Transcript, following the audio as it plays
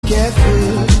together.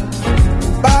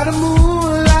 By the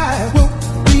moonlight, we'll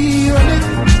be running.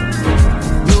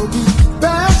 We'll be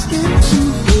basking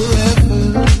together.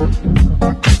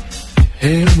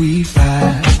 And we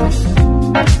fight.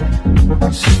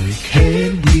 Say,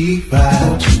 can we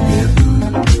fight together?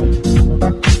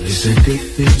 They say good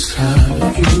things come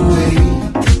your way,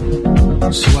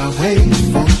 so I wait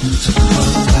for you to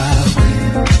come my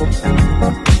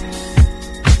way.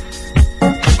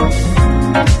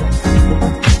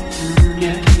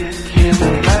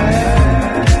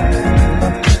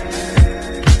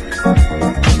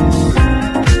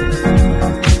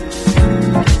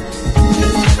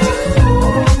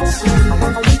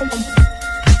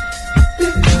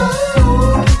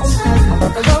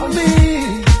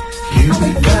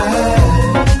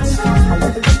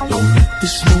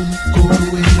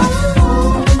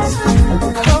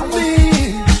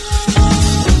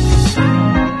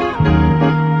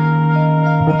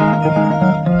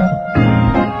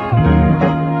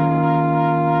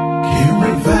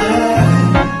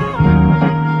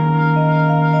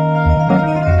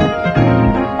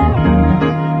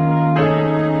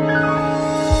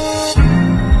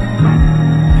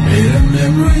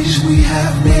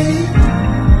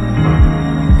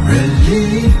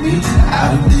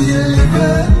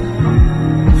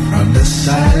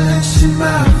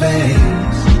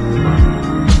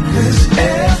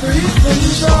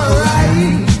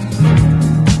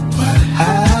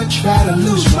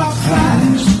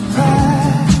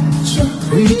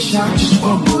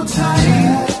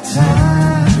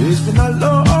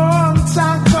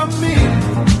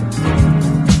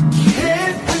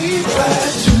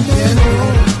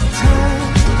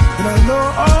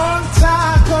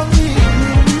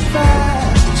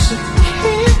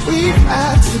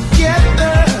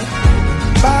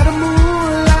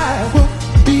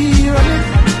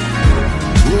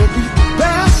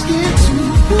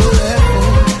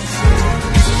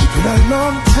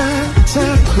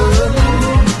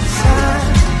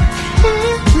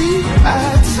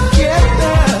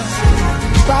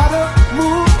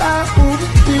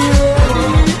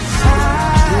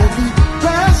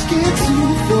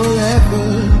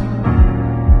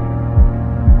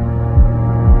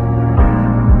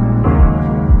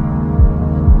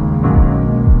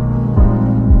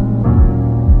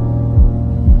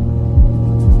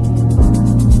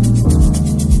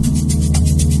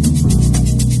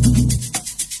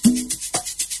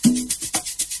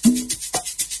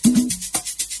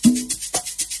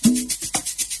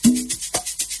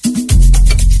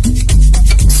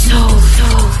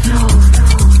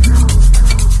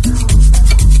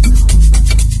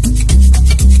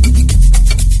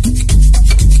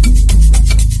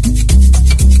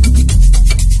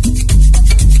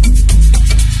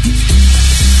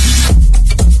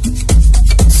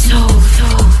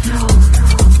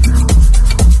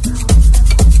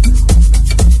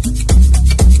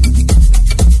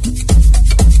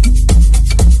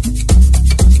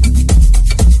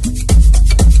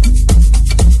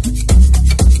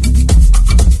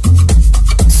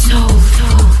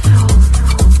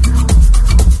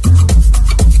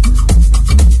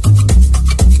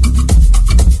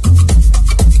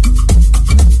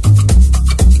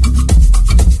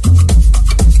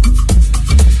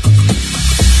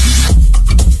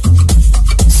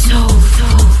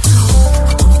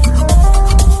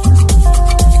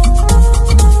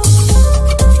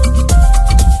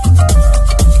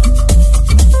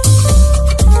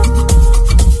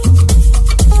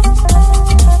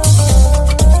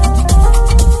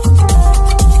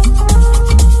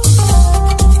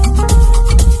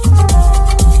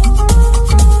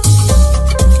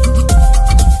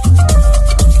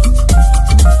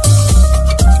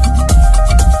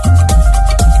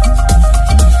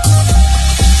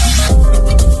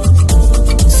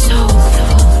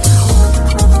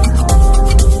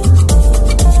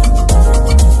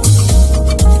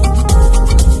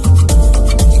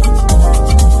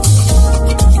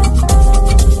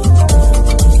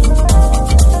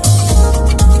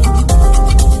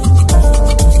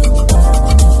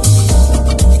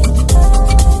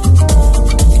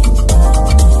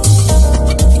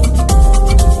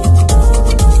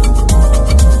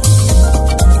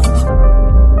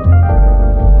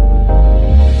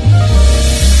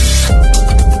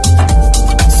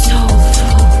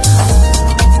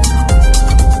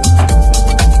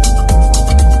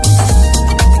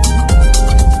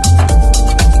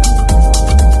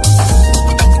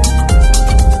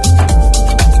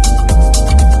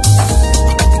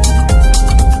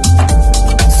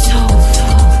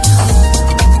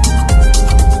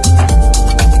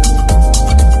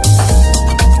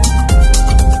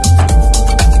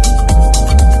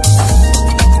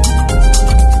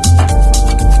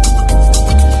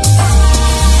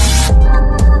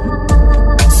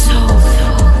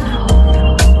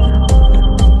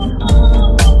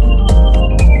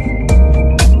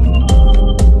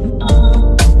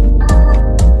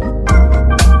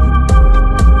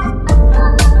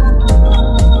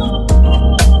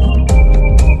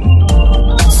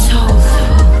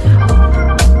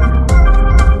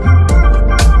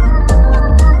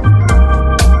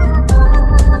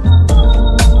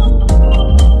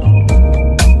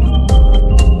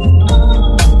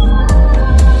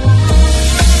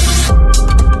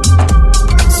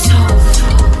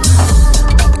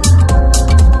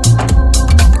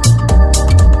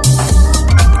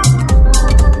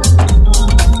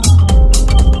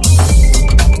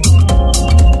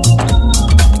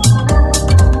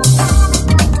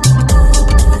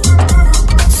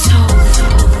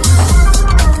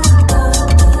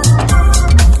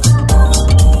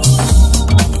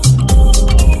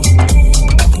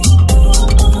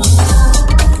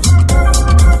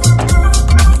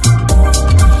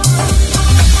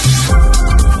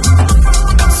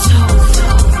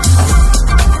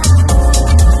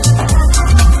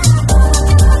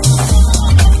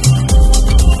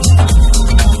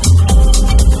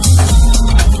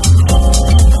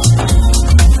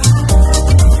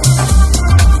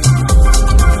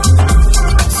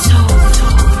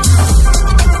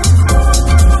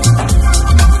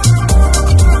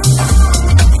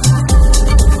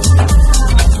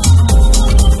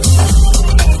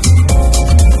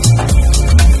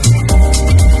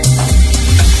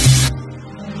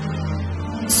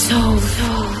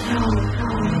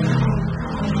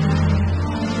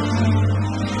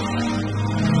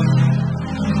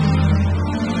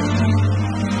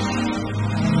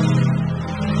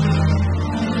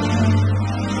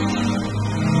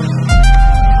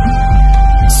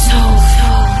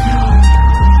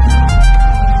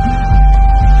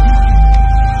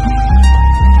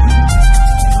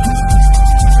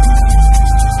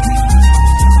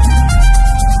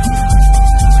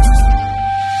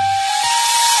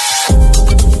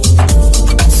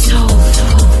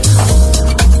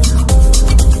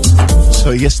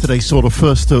 Yesterday saw the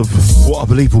first of what I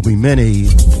believe will be many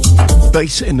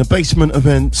Bass in the Basement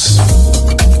events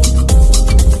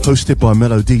hosted by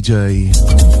Mellow DJ.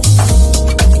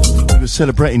 We were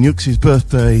celebrating Yux's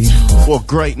birthday. What a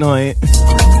great night.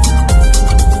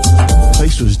 The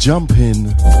place was jumping.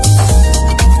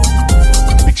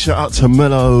 Big shout out to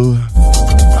Mellow,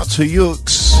 out to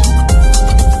Yux,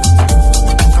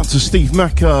 out to Steve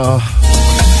Macca,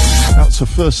 out to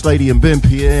First Lady and Ben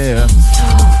Pierre.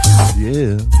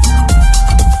 Yeah.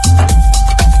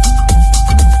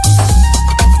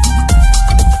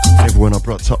 Everyone I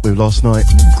brought up with last night.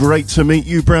 Great to meet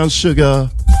you, Brown Sugar.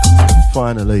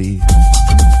 Finally.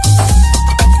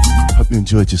 Hope you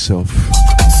enjoyed yourself.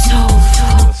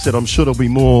 I said I'm sure there'll be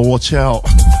more. Watch out.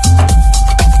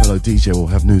 Hello, DJ will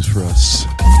have news for us.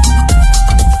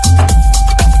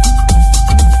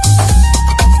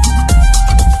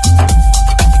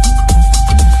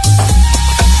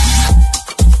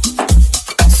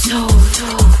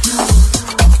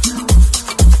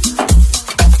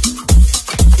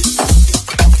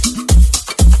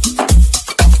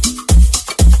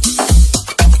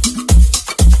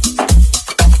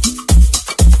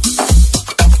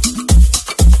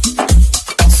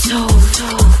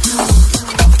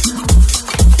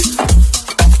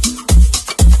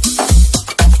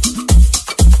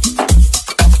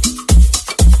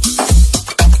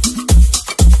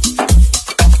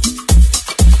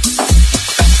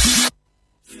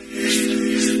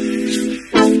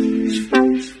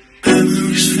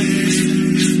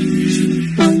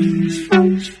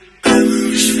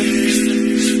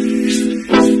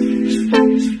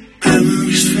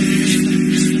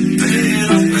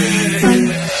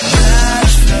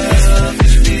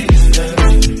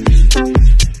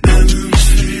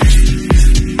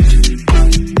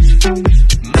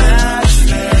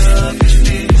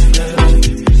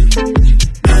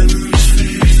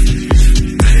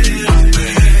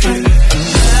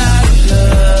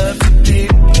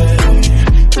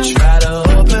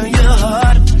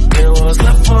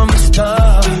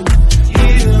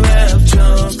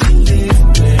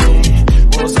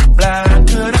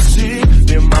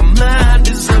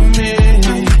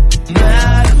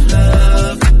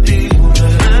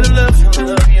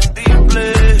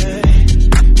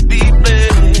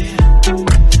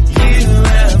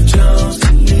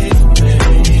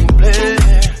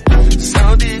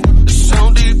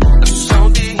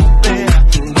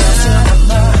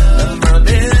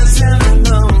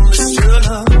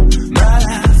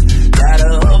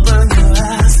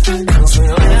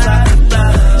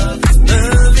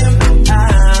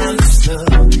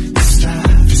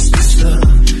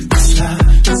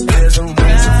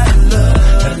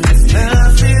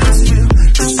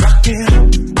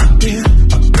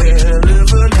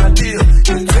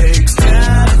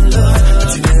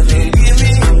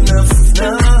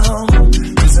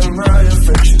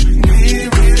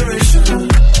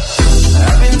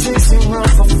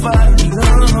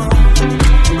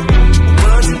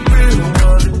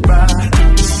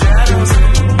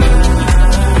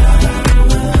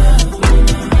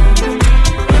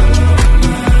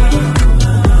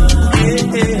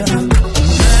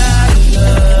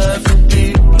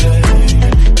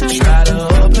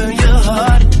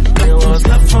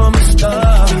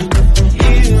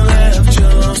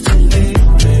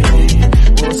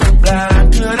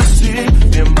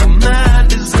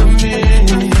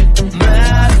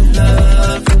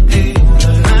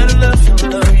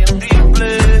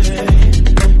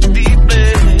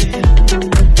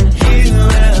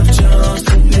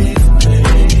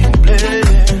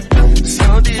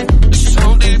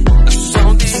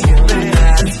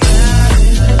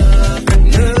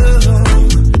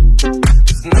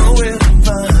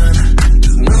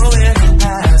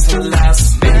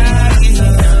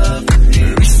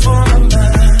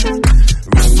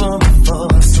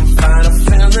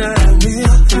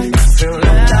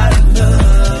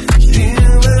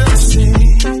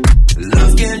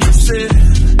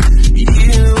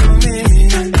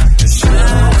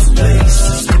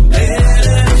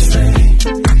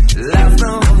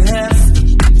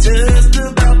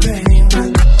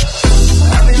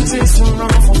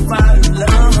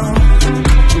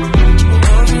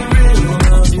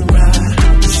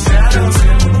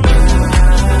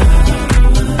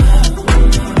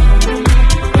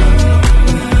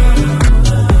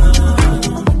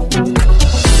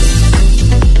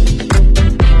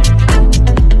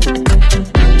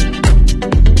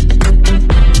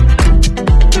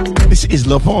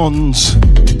 Pond's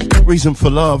Reason for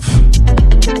Love,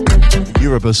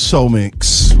 Yoruba Soul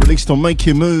Mix, released on Make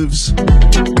Your Moves.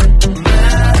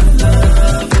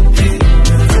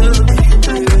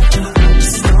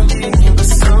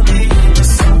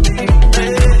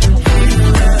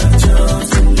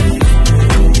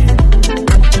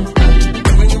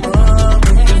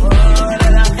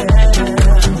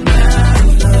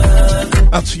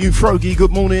 Frogie, good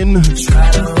morning.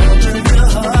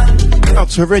 Out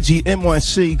to Reggie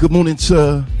NYC, good morning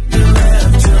to.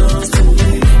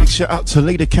 Big shout out to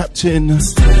Leader Captain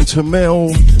and to Mel.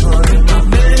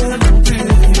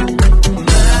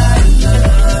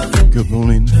 Good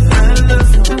morning.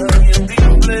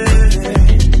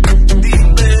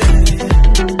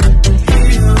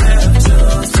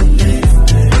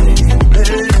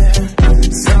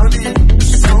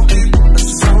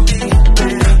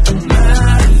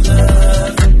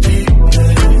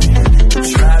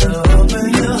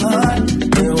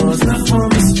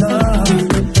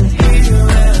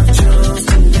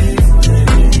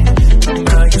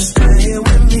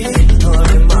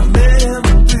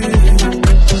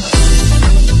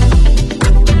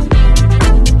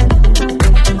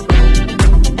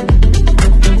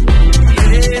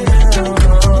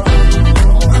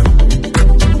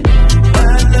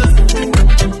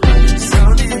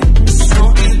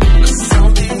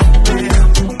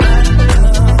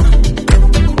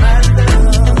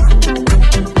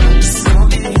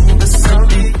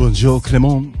 Bonjour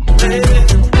Clément.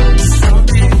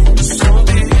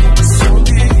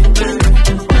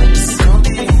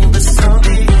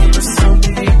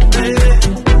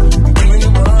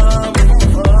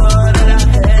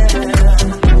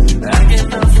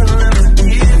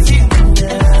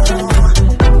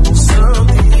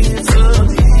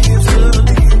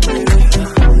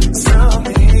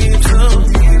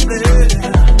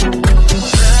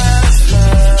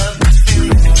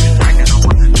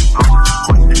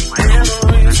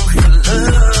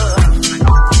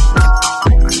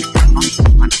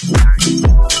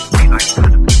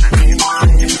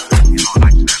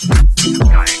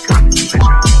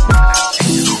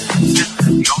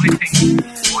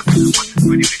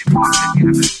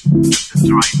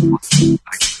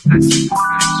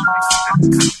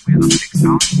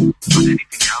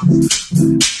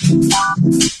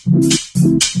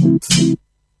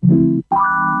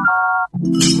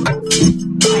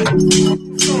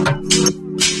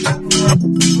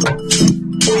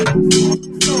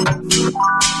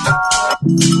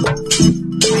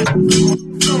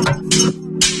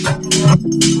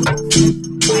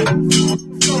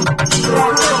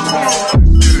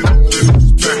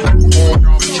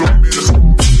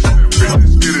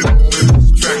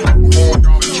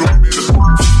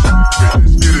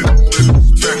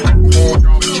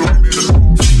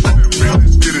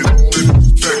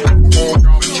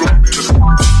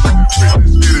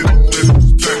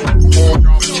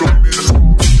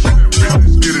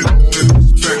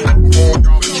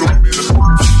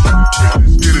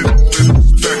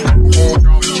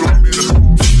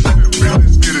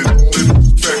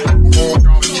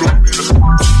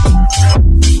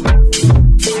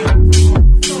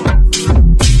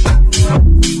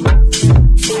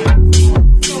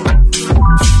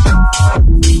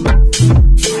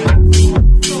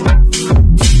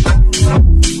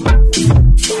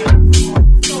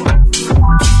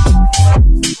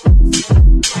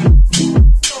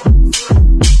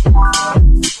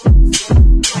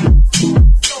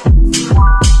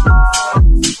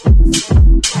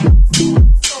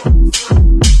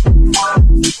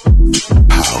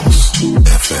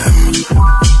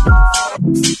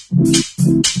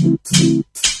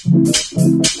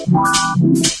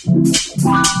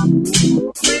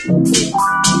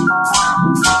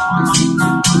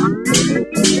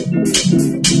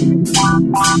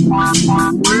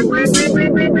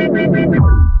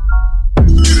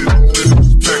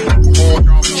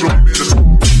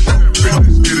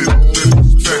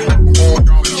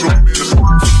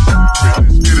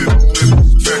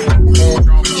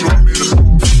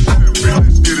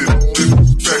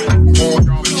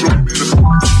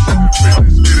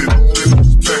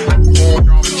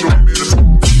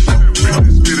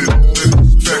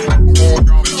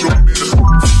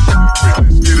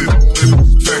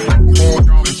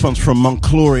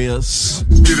 Glorious,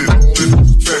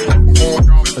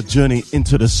 a journey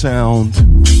into the sound.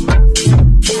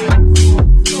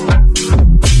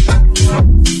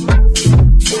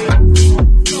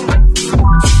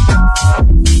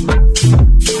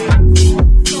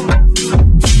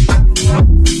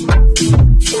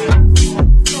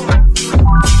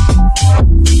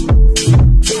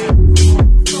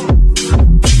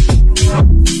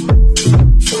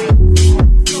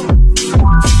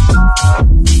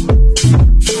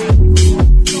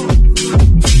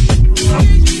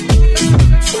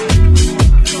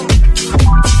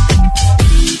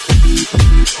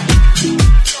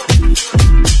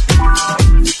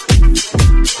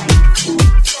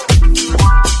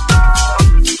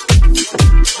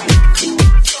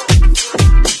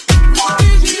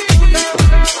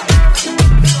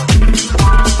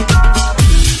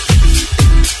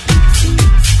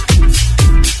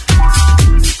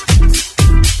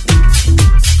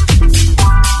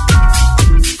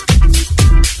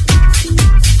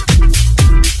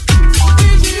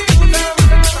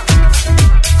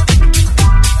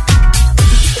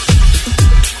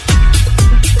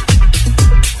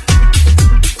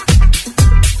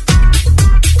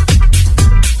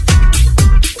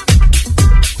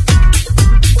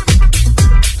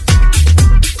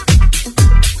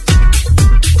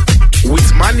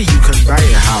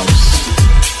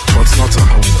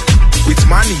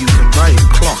 money you can buy a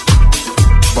clock,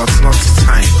 but not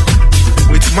time.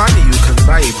 With money you can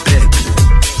buy a bed,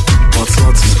 but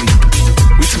not sleep.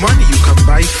 With money you can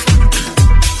buy food,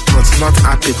 but not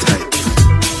appetite.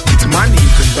 With money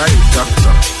you can buy a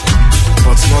doctor,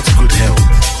 but not good health.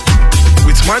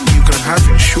 With money you can have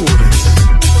insurance,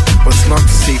 but not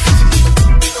safety.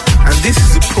 And this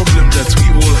is the problem that we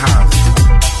all have.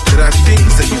 There are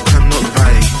things that you cannot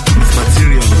buy with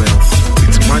material wealth,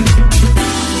 with money.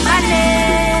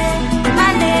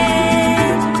 Money,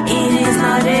 it is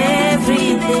not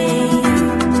everything.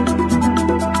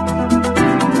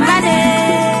 Money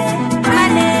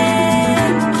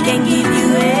can give you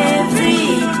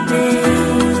everything.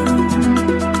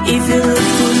 If you look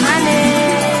to money,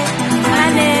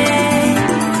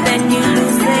 then you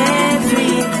lose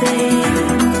everything.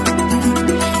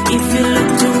 If you look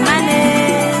to money,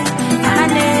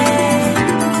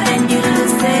 then you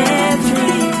lose everything.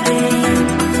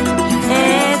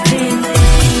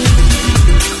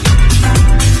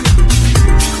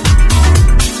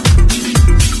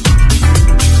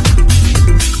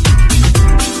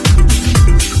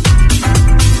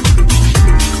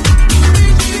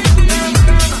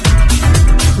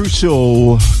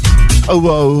 Crucial.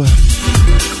 Oh.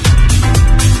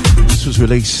 This was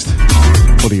released,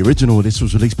 well, the original, this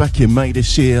was released back in May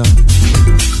this year.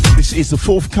 This is the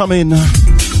forthcoming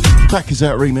Back Is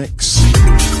Out remix.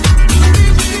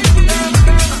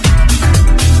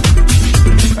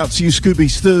 Out to you, Scooby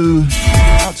Stoo.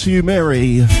 Out to you,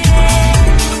 Mary.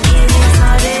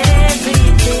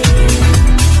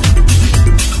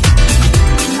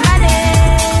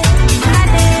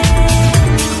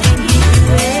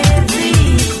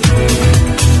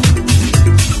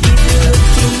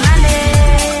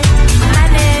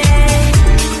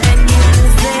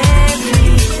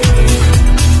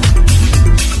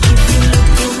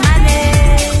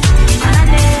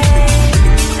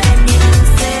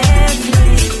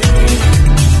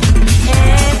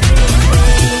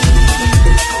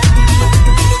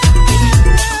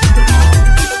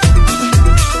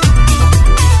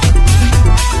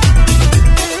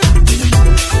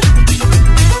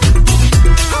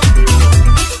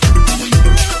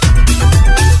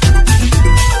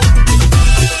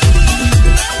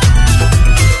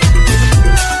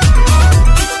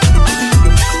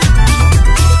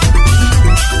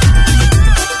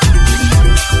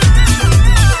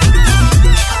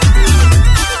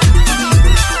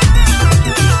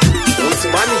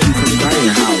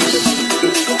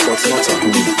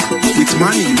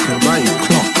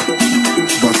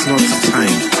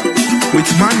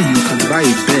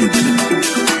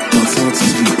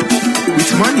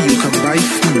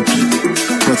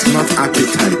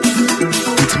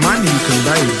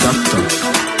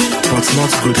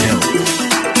 Good health.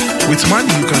 With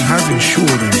money you can have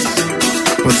insurance,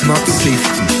 but not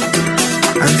safety.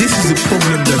 And this is a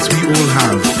problem that we all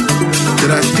have.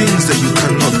 There are things that you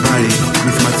cannot buy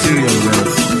with material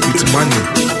wealth, with money.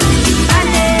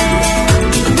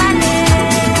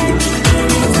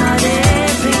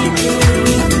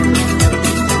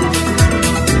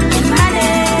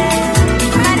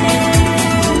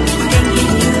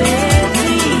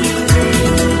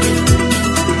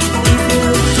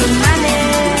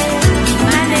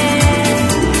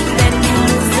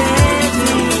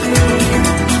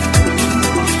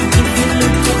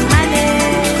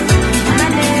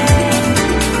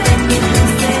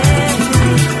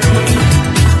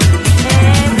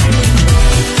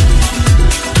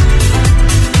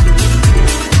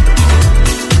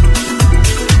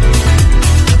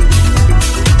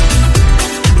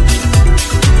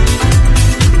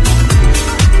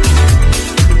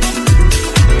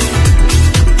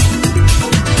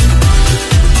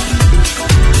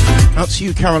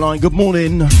 You, Caroline, good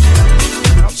morning.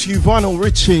 Out to you, Vinyl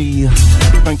Richie.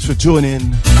 Thanks for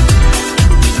joining.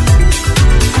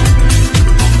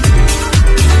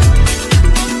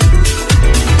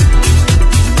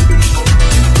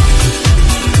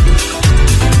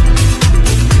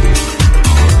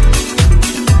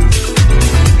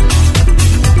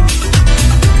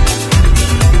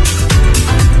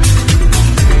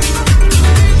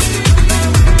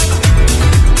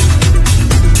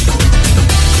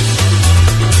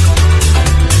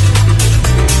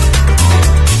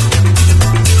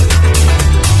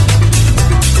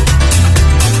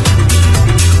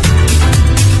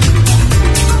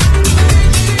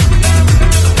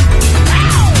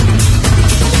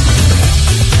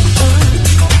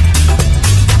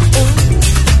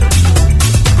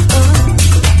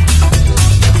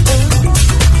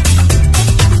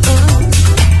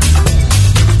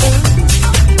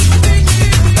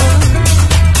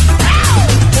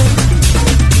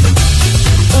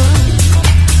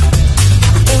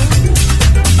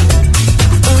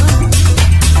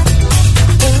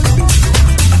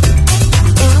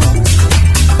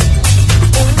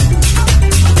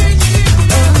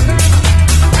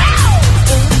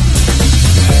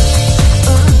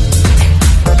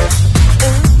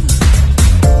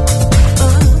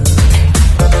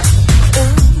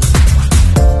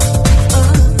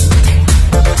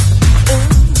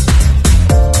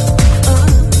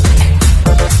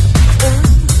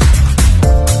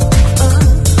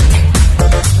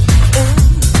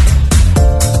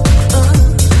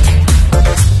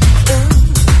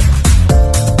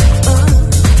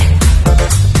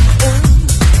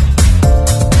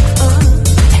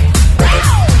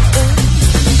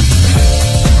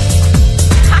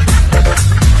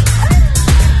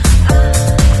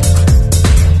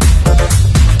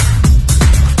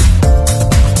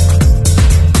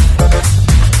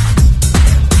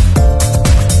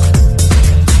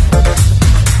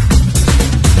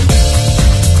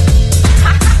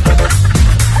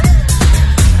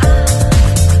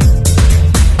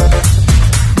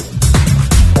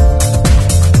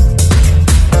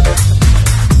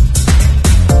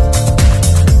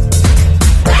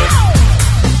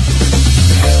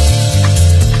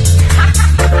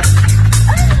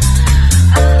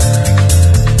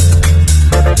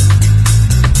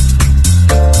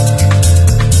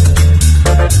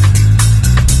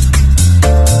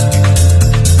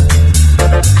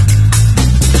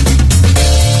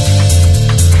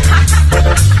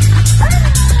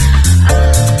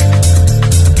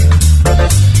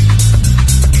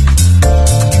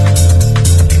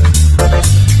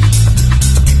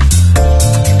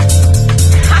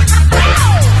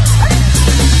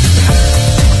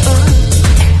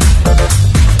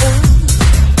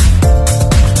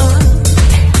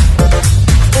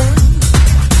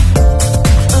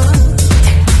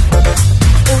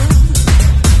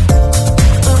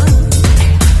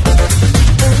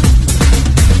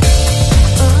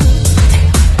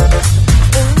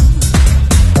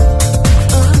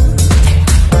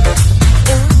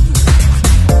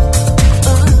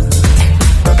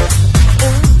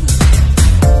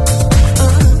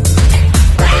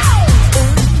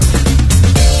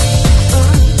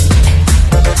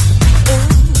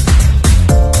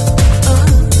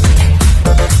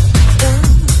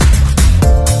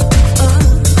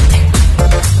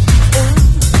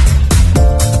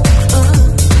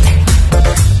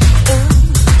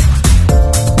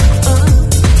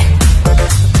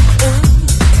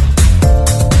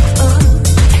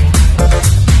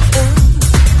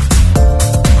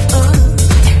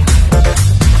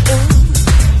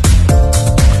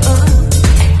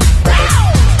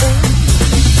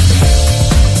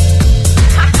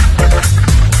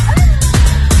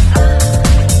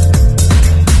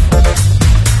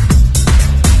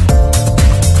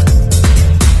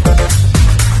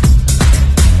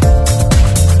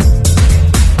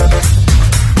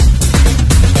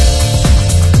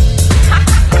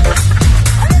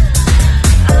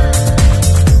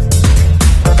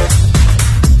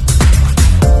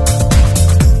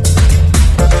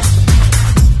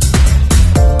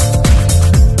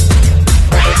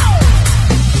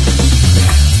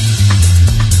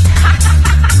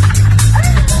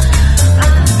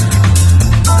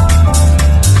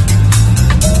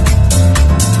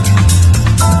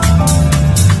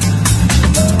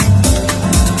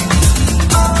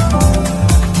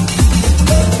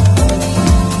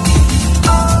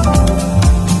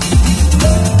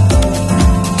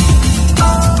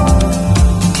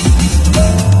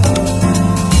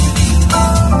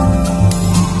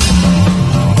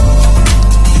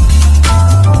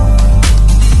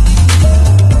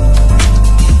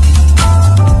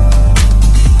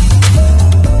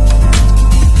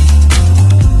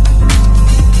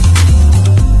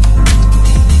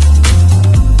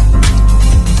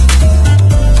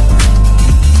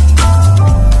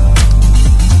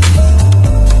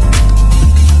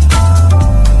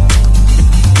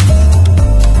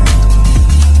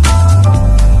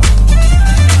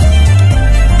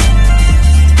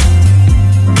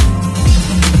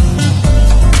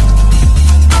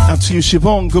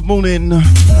 Siobhan, good morning.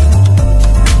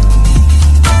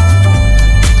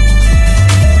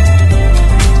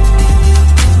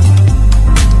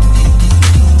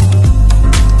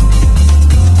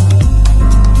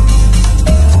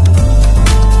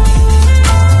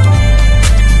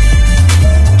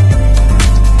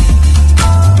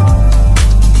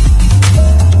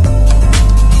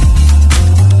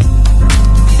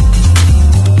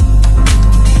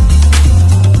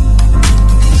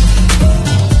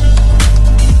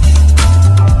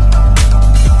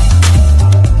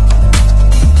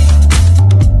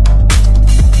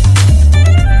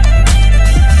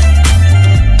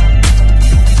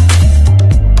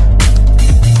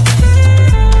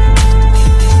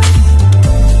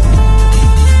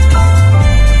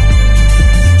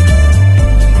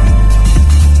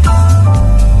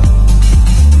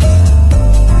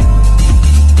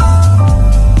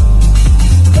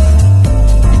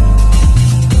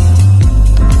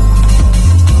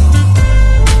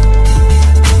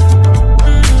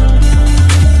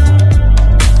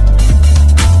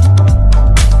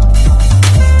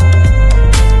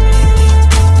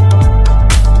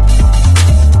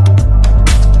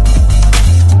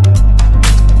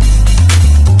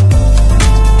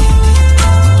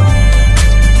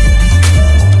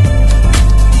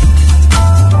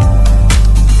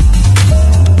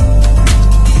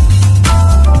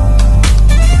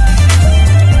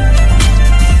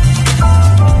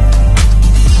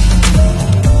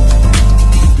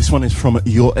 From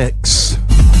your ex.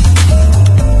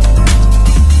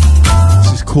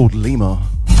 This is called Lima.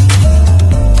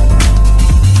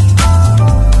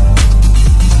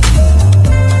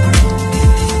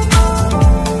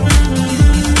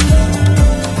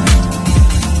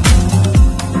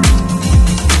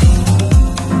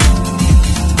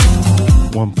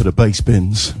 One for the bass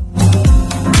bins.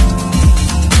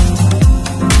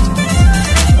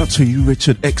 Out to you,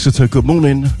 Richard Exeter. Good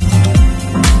morning.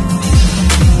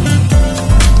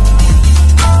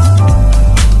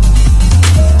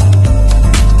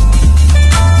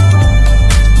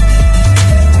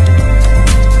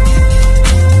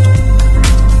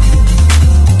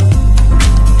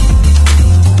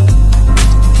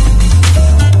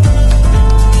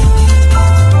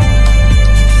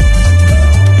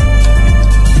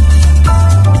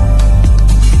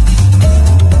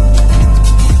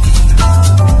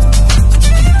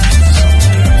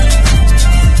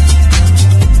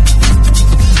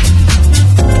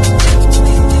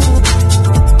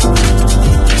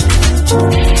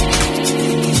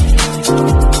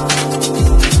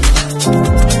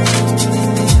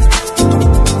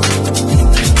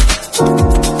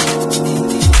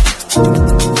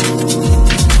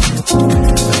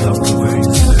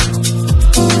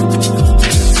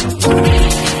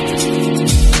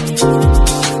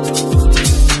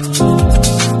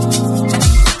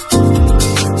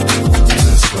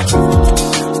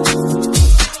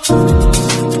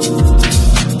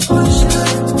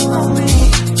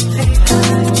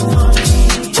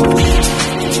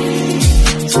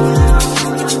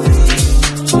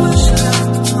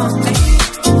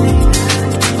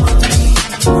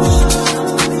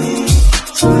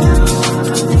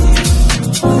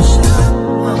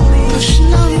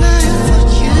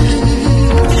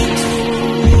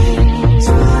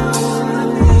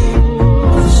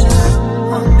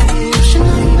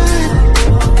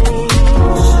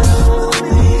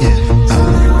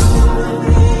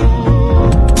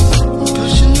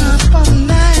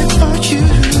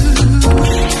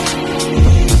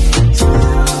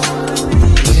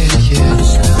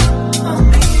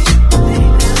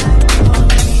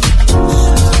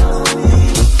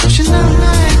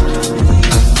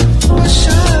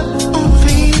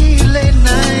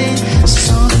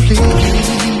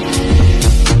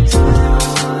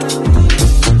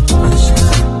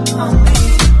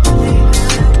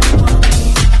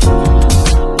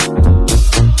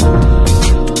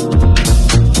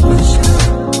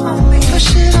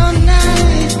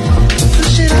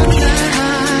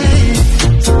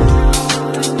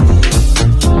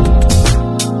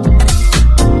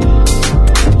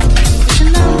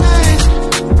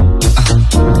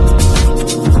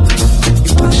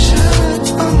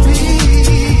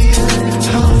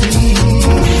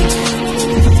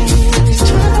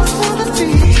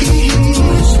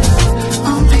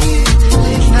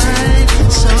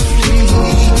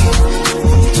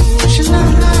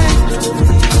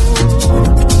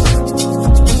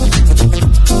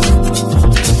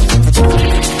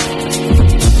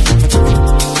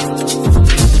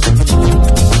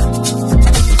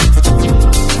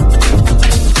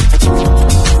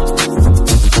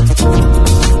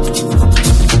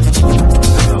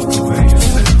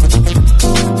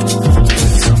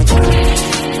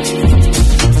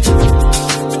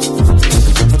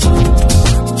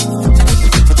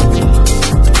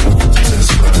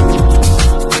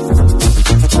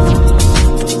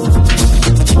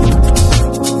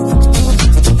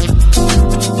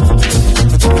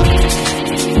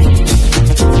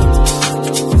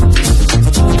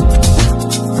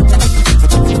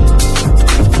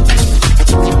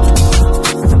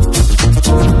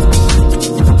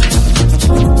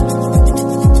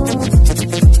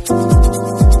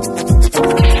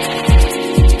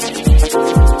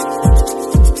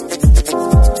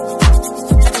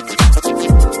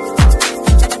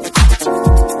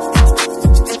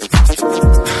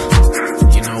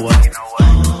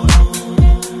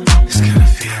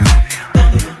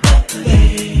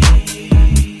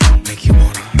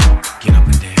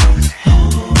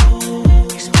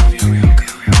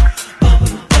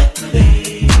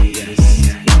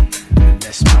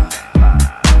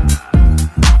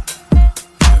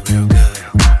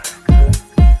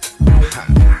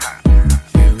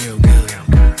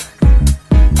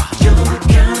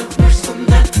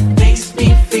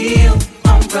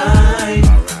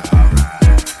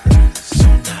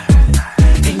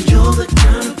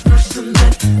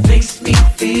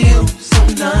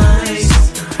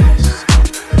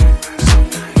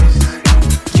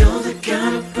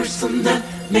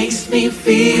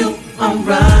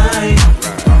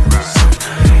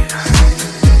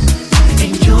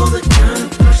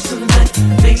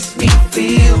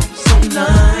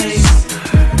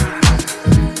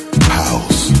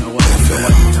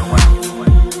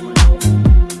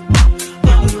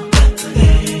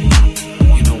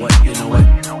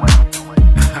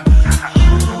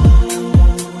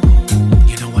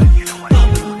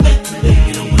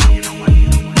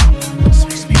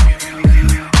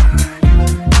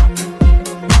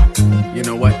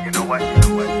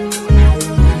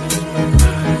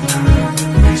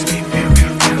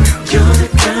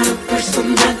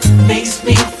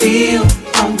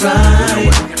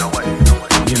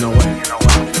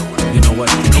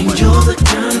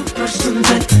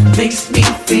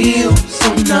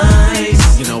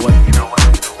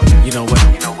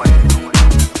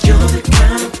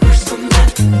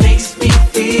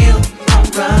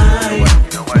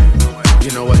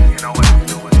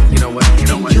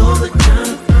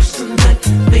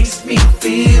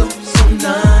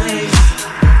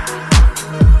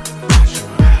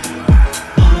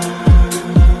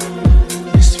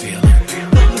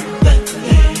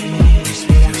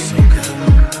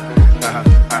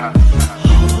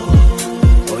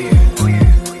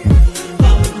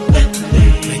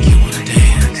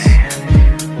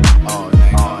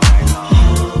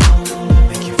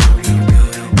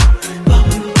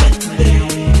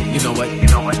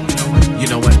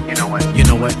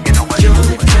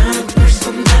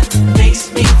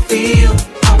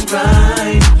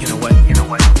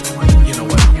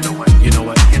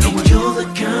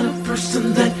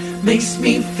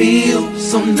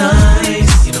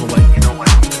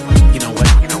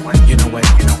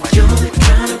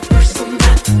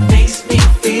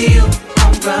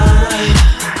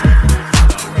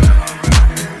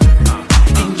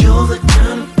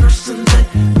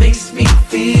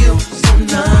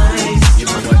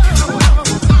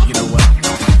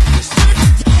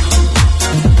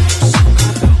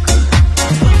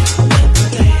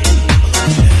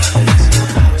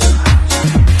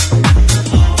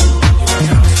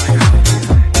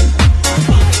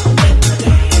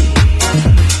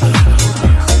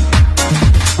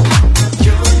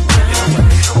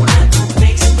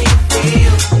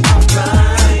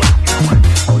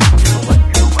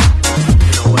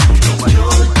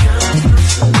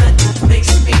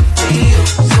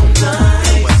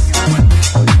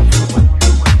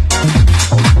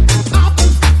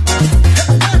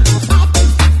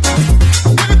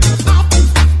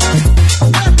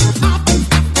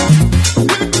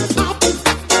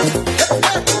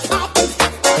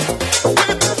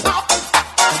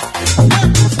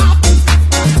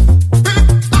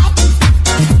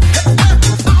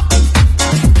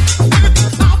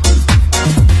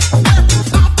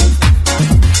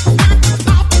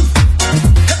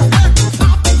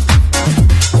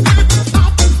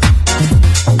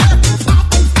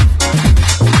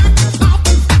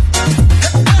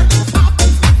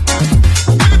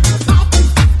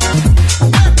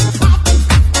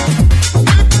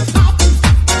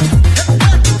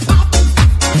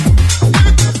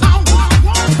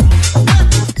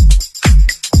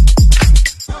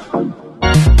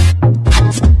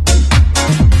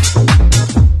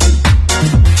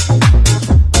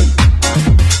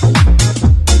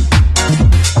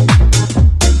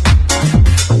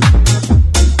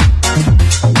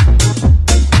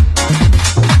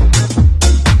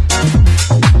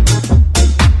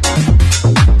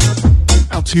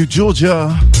 To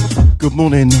Georgia, good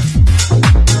morning.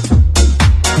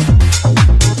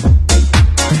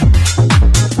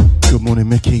 Good morning,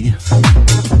 Mickey.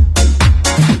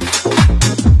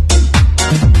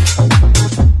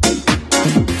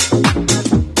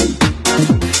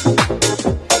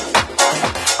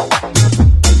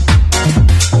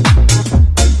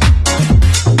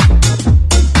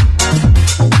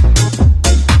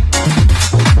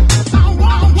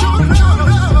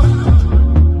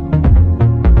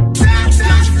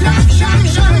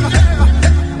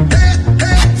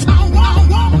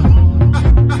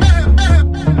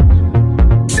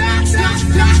 Tax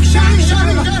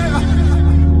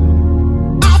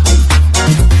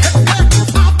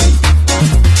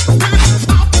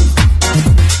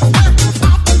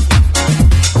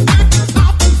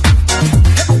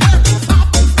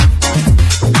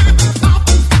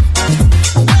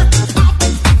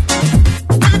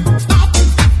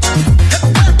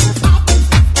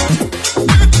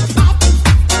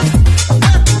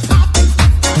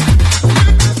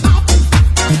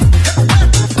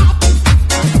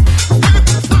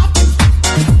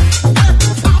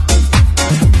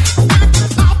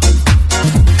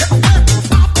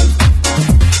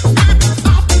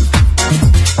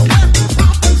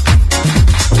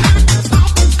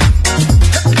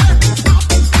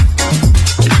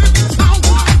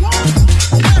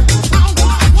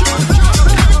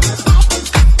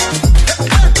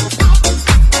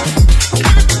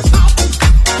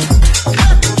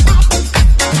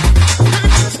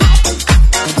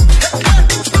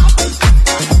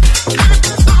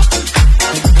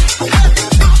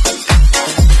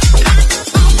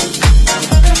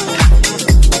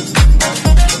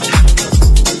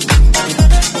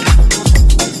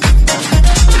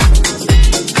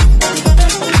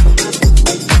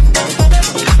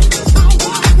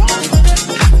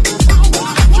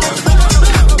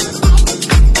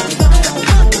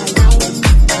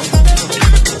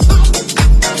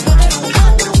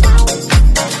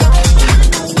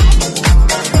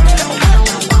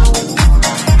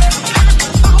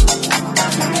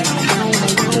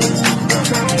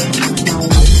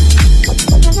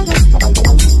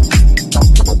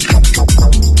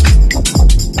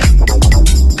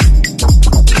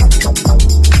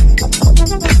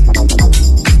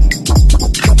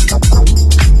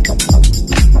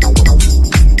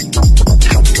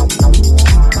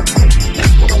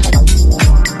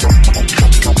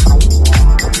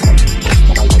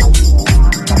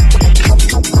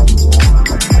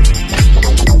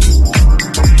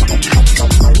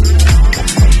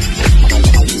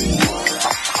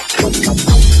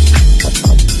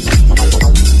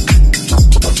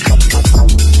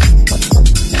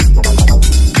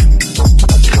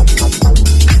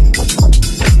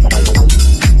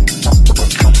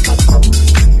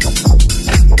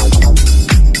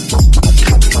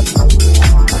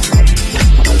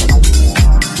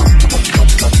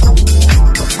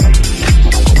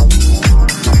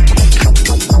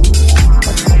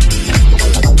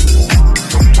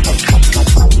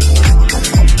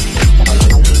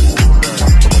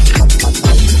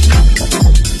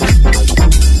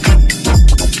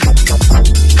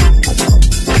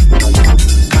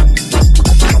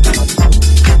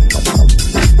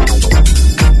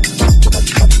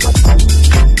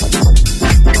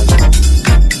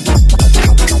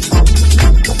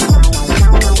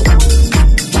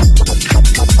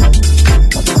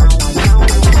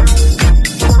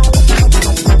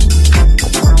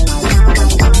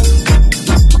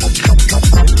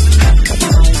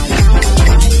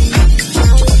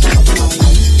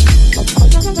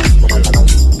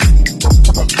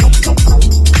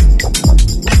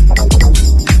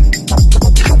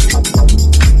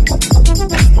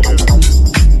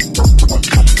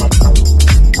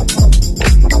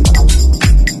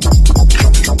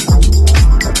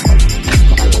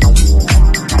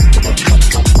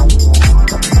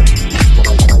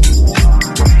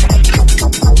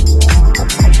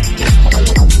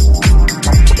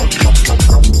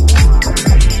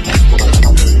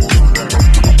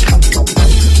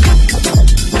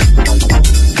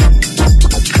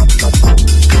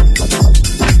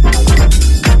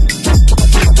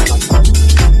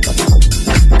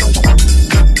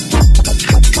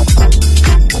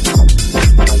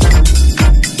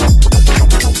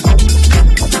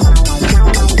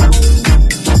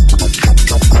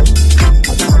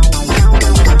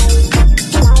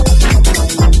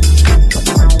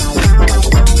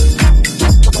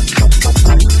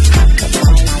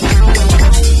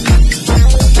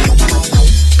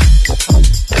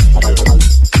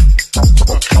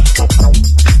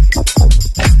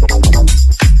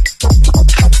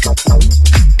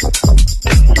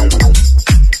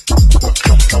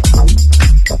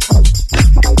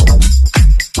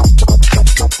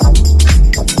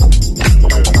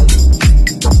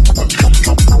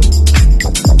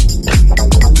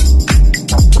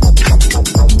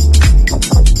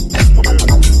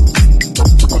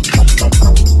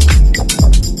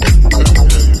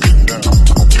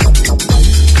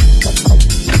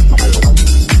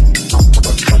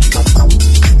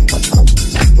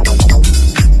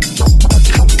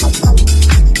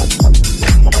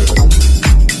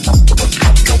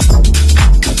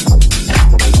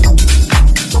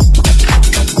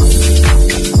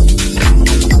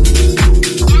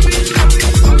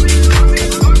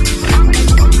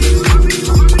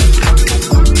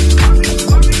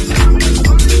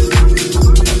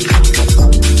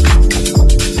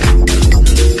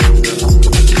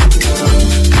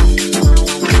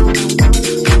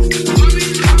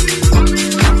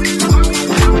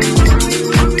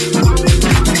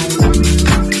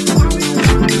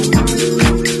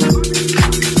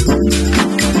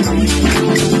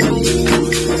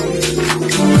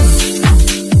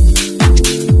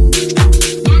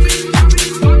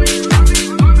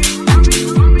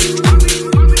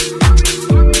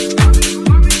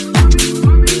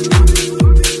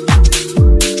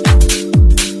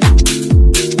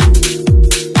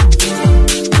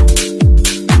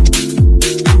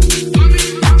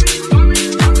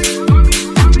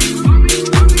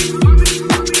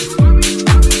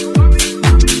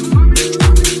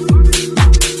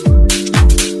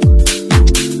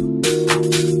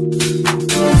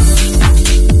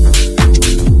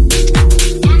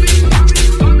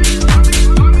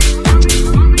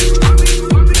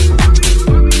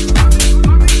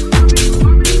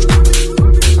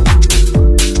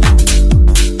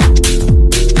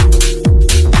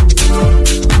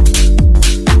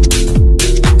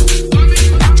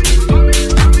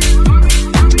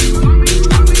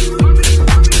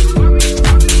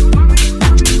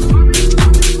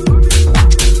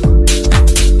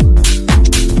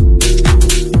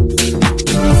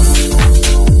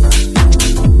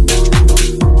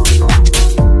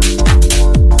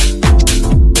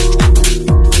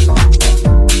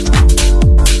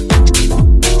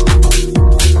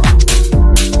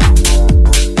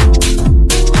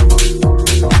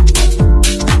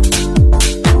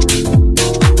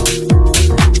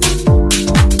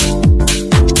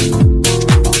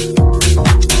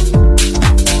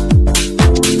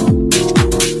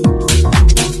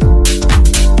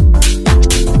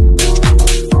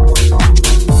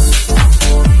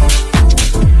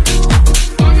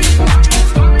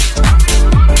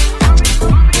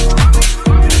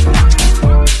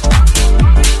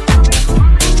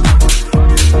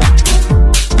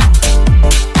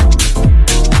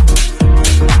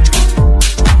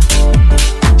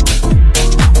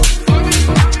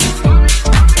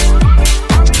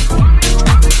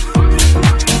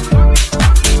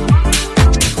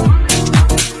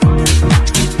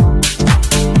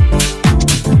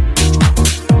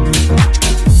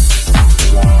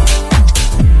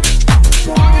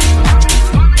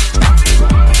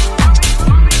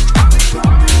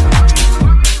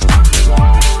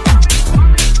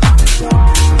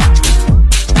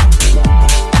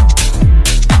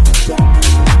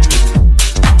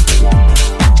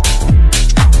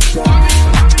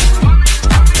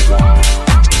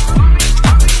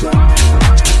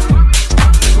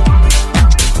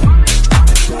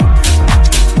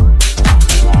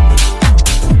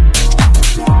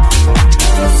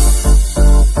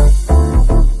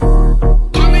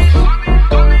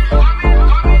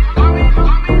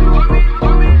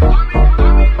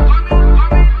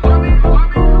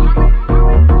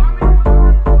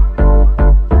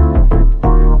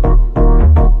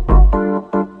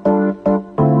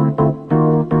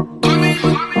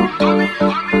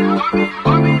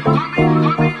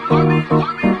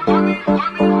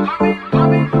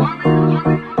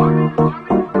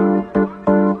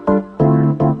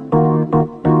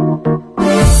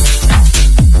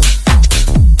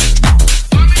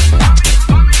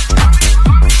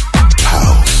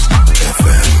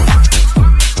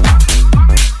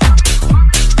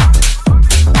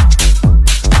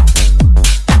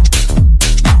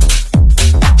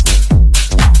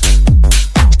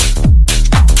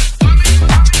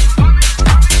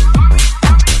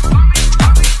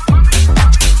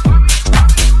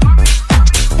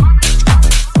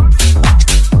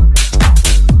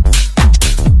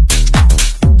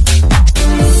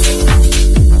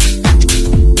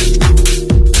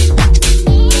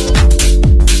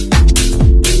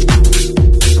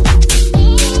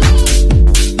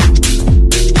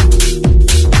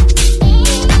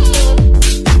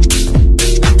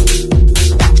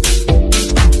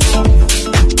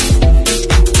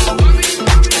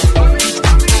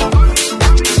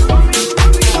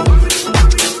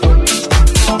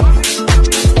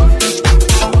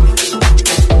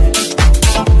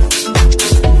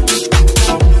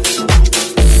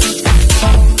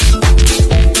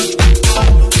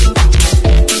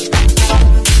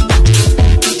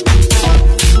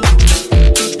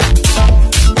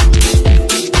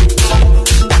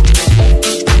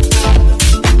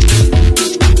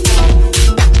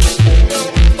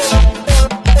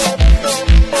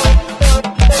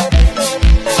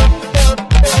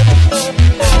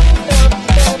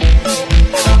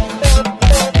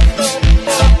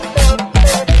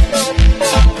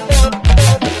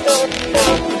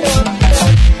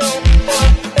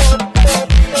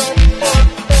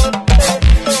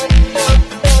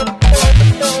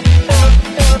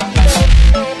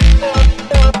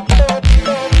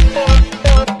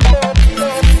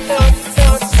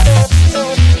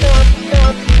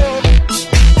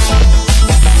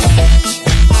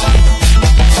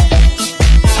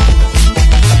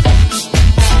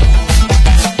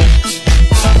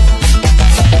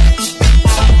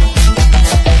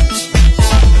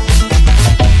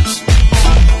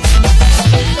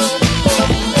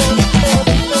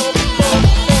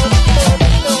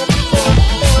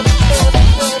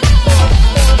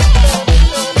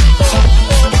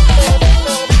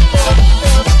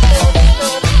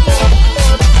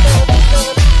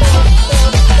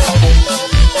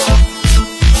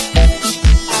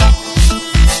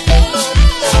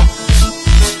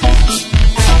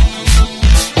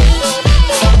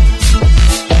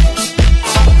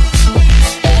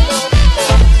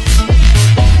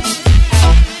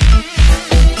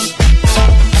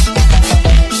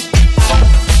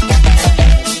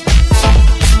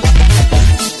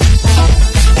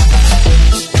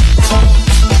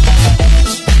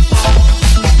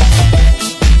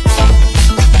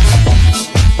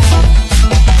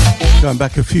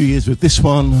back a few years with this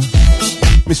one,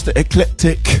 Mr.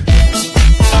 Eclectic,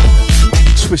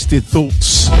 Twisted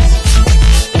Thoughts.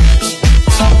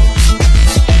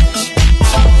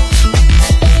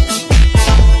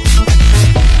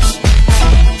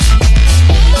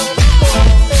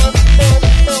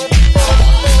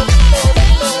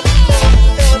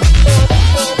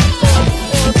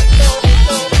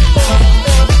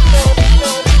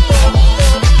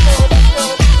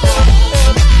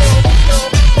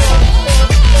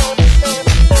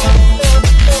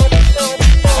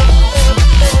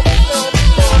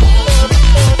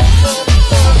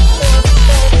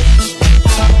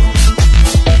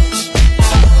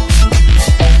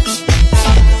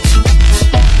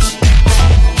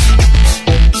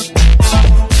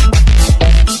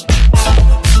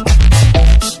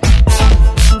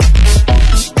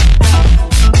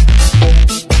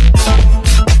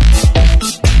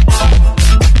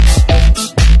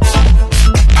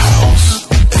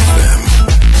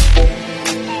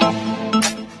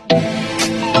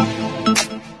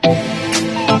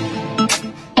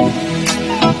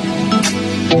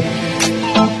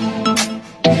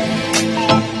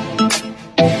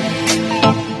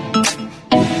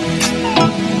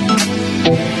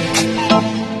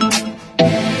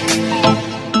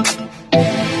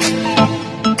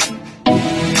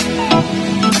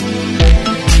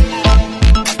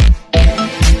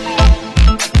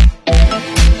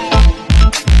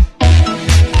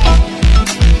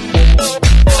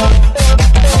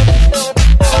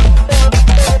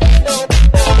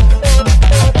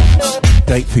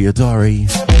 For your diary,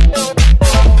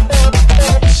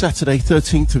 Saturday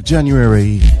 13th of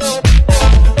January.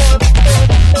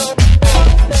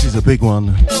 This is a big one.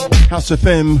 House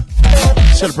FM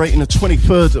celebrating a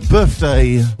 23rd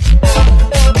birthday.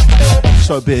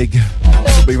 So big,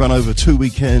 it'll be run over 2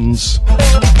 weekends.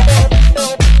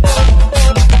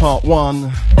 Part 1,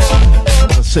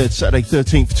 as I said, Saturday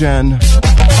 13th Jan.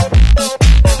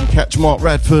 You can catch Mark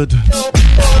Radford,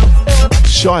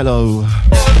 Shiloh,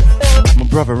 my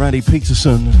brother Randy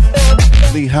Peterson,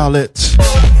 Lee Howlett,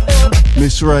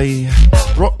 Miss Ray,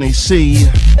 Rockney C,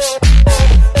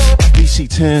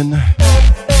 DC10,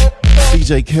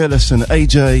 DJ Careless and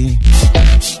AJ,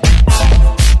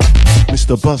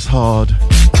 Mr. Buzzhard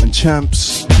and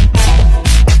Champs,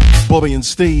 Bobby and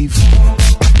Steve,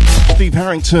 Steve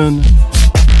Harrington,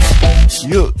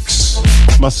 Yux,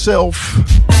 myself,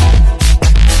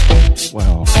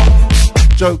 wow,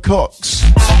 Joe Cox,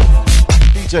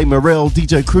 DJ Morel,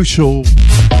 DJ Crucial,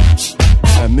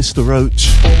 and Mr. Roach.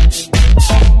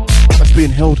 That's being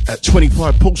held at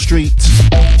 25 Paul Street,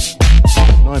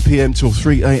 9 p.m. till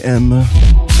 3 a.m.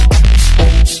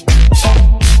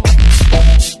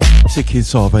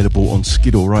 Tickets are available on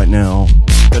Skiddle right now.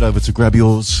 Head over to grab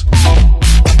yours. I'll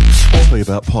tell you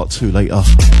about part 2 later.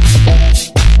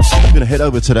 I'm going to head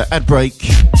over to the ad break.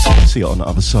 See you on the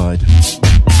other side.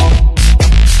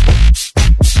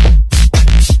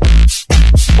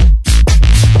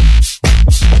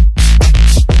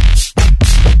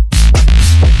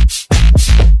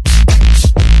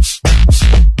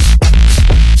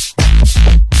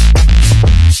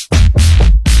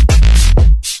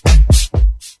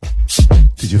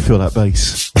 Did you feel that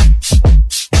bass?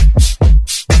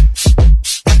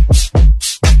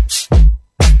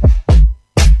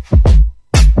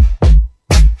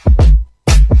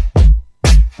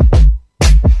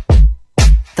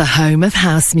 The home of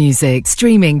house music,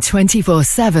 streaming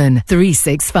 24/7,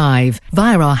 365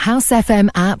 via our House FM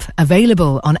app,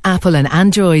 available on Apple and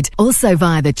Android, also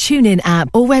via the TuneIn app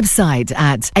or website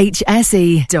at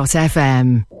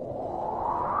hse.fm.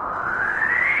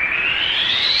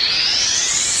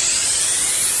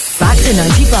 Back to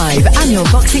 95 annual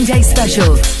Boxing Day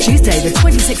special, Tuesday the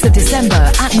 26th of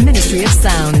December at Ministry of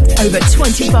Sound. Over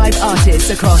 25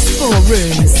 artists across 4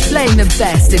 rooms, playing the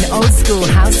best in old school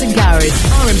house and garage,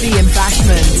 R&B and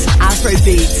bashment, Afro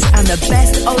beats, and the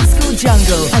best old school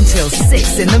jungle until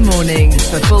 6 in the morning.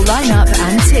 For full lineup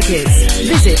and tickets,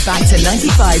 visit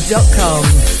backto95.com.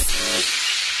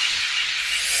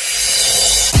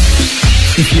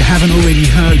 If you haven't already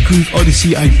heard, Groove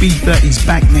Odyssey Ibiza is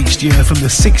back next year from the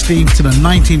 16th to the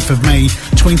 19th of May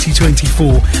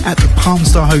 2024 at the Palm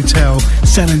Star Hotel,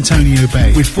 San Antonio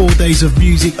Bay. With 4 days of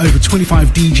music, over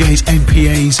 25 DJs,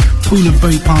 MPAs, pool and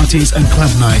boat parties and club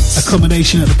nights.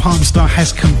 Accommodation at the Palm Star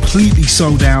has completely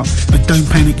sold out, but don't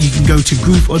panic, you can go to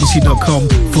grooveodyssey.com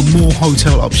for more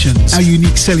hotel options. Our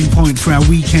unique selling point for our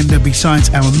weekender, besides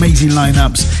our amazing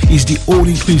lineups, is the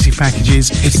all-inclusive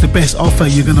packages. It's the best offer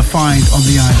you're going to find on on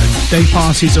the island. Day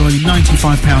passes are only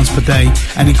 £95 per day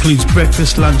and includes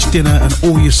breakfast, lunch, dinner and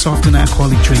all your soft and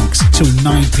alcoholic drinks till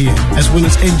 9pm, as well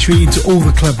as entry into all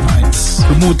the club nights.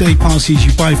 The more day passes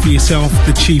you buy for yourself,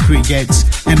 the cheaper it gets,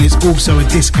 and there's also a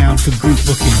discount for group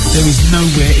booking. There is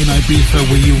nowhere in Ibiza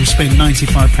where you will spend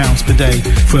 £95 per day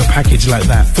for a package like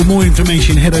that. For more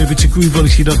information, head over to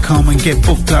grooveodyssey.com and get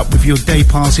booked up with your day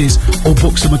passes or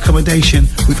book some accommodation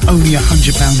with only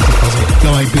 £100 deposit.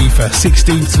 Go Ibiza,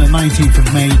 16th to the 19th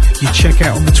of May. You check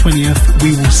out on the 20th.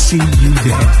 We will see you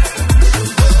there.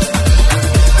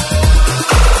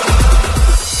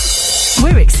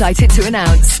 We're excited to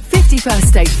announce 51st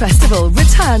State Festival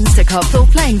returns to Copthall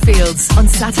Playing Fields on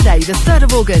Saturday the 3rd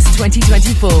of August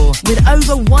 2024 with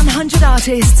over 100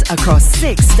 artists across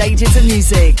 6 stages of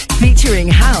music featuring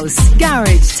house,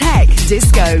 garage, tech,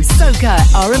 disco, soca,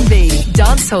 R&B,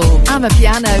 dancehall,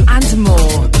 amapiano and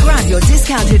more. Grab your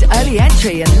discounted early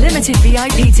entry and limited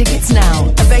VIP tickets now.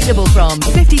 Available from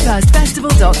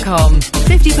 51stfestival.com.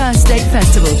 51st State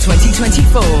Festival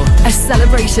 2024, a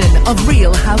celebration of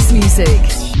real house music.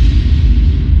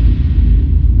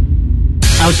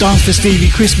 Our Dance for Stevie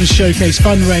Christmas Showcase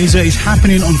fundraiser is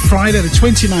happening on Friday the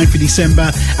 29th of December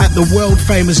at the world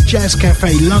famous Jazz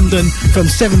Cafe London from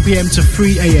 7pm to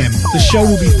 3am. The show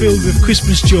will be filled with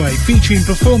Christmas joy featuring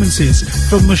performances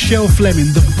from Michelle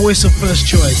Fleming, the voice of First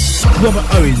Choice, Robert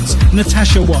Owens,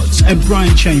 Natasha Watts and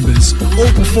Brian Chambers,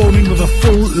 all performing with a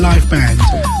full live band.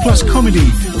 Plus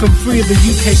comedy from 3 of the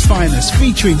UK's finest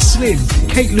featuring Slim,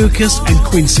 Kate Lucas and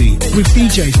Quincy, with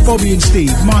DJs Bobby and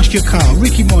Steve, Marcia Carr,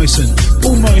 Ricky Moyson,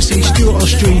 Paul Morrissey, Stuart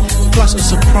Ostry, plus a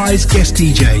surprise guest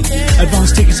DJ.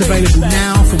 Advance tickets available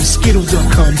now from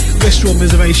skiddle.com, restaurant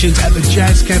reservations at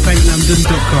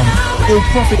thejazzcafeLondon.com. All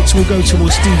profits will go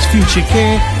towards Steve's future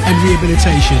care and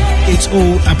rehabilitation. It's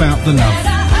all about the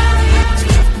love.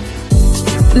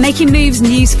 Making moves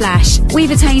newsflash. We've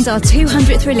attained our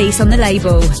 200th release on the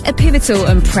label. A pivotal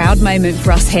and proud moment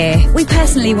for us here. We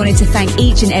personally wanted to thank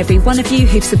each and every one of you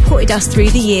who've supported us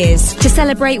through the years. To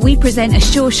celebrate, we present a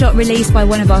sure shot release by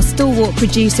one of our stalwart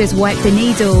producers, Wipe the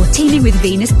Needle, teaming with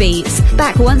Venus Beats.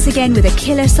 Back once again with a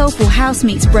killer soulful house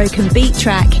meets broken beat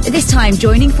track. This time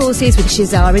joining forces with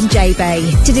Shazar and J-Bay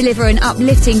to deliver an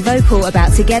uplifting vocal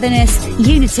about togetherness,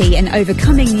 unity and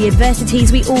overcoming the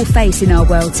adversities we all face in our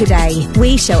world today.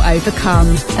 We shall overcome.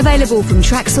 Available from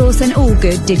Tracksource and all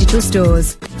good digital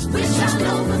stores. We shall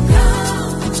overcome.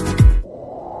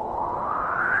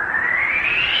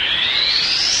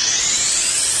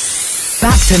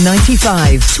 Back to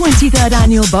 95, 23rd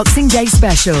Annual Boxing Day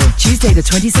Special, Tuesday the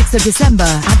 26th of December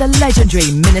at the legendary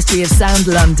Ministry of Sound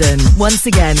London. Once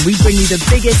again, we bring you the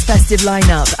biggest festive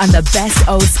lineup and the best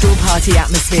old school party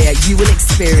atmosphere you will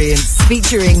experience.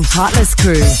 Featuring Heartless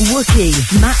Crew, Wookie,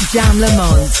 Matt Jam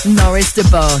Lamont, Norris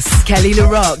DeBoss, Kelly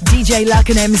LaRock, DJ Luck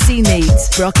and MC Neat,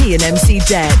 Brocky and MC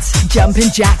Det,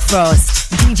 Jumpin' Jack Frost,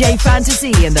 DJ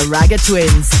Fantasy and the Ragga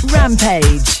Twins,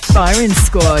 Rampage, Firing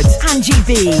Squad, Angie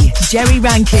B, Jerry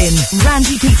Rankin,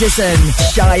 Randy Peterson,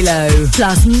 Shiloh,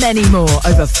 plus many more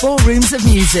over 4 rooms of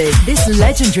music. This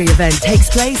legendary event takes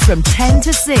place from 10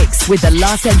 to 6 with the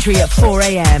last entry at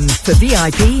 4am. For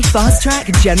VIP, fast track,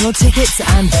 general tickets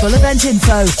and full event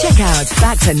info, check out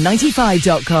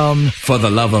backto95.com. For the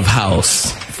love of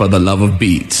house, for the love of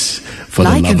beats, for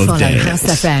like the and love follow of dance, House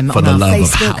FM for on the our love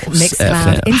Facebook, of house,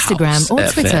 Mixcloud, FM, Instagram house, or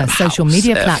Twitter FM, social house,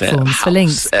 media FM, platforms for house,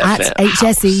 links FM, at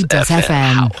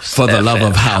hse.fm. for the love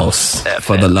of house,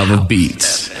 for the love of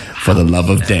beats, for the love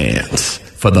of dance,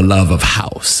 for the love of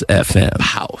house, FM,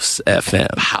 house,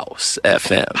 FM, house,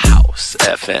 FM, house,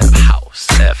 FM, house,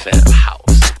 FM,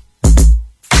 house.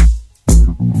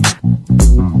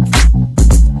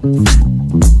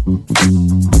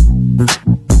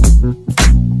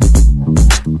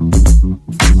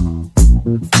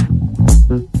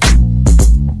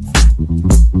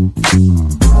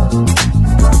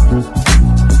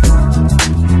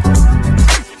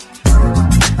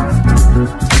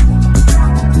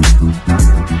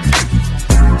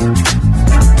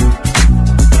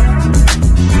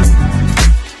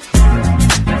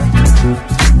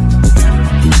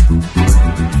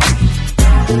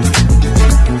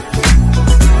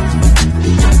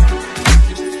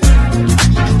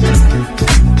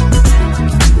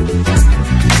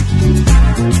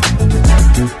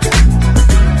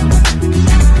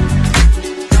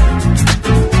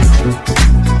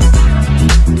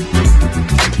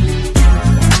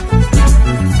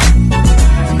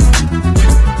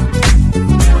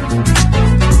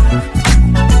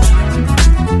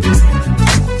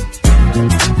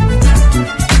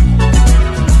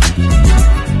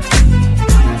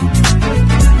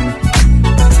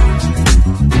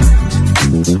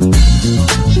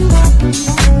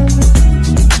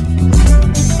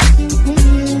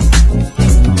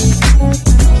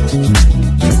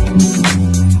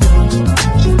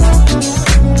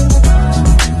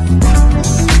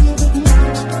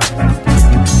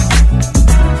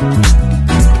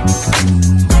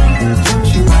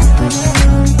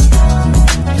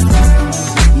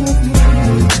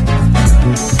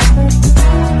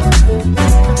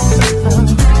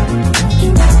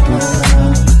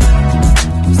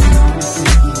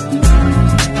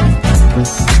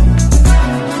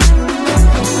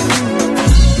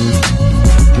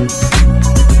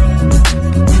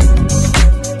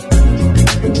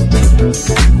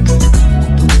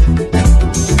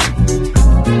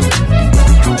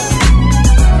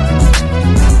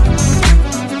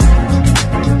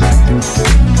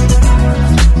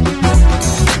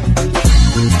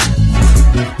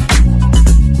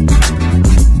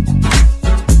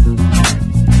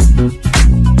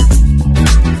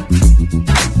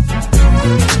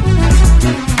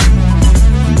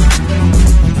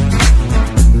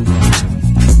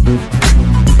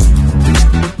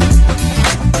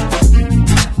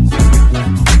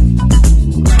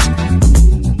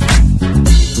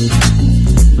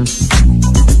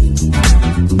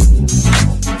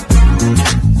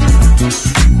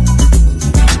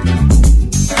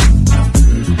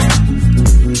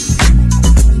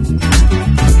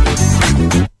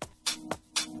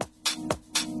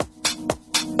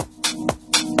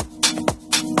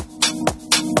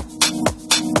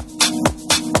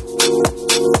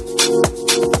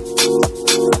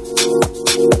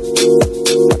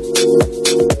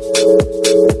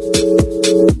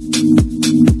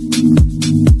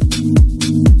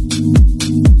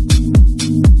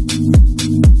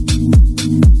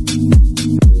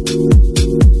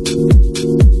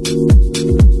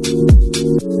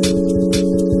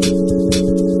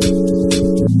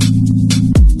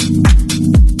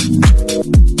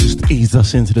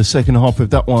 Into the second half of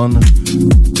that one.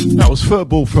 That was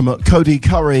Furball from Cody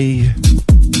Curry.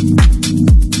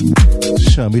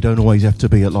 Shame we don't always have to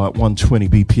be at like 120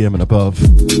 BPM and above.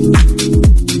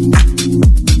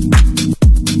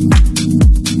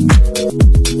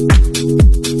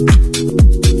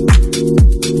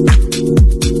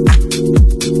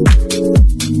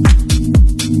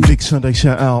 Big Sunday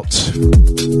shout out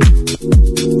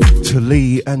to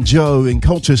Lee and Joe in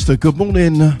Colchester. Good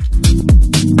morning.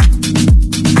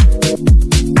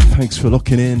 Thanks for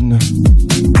locking in.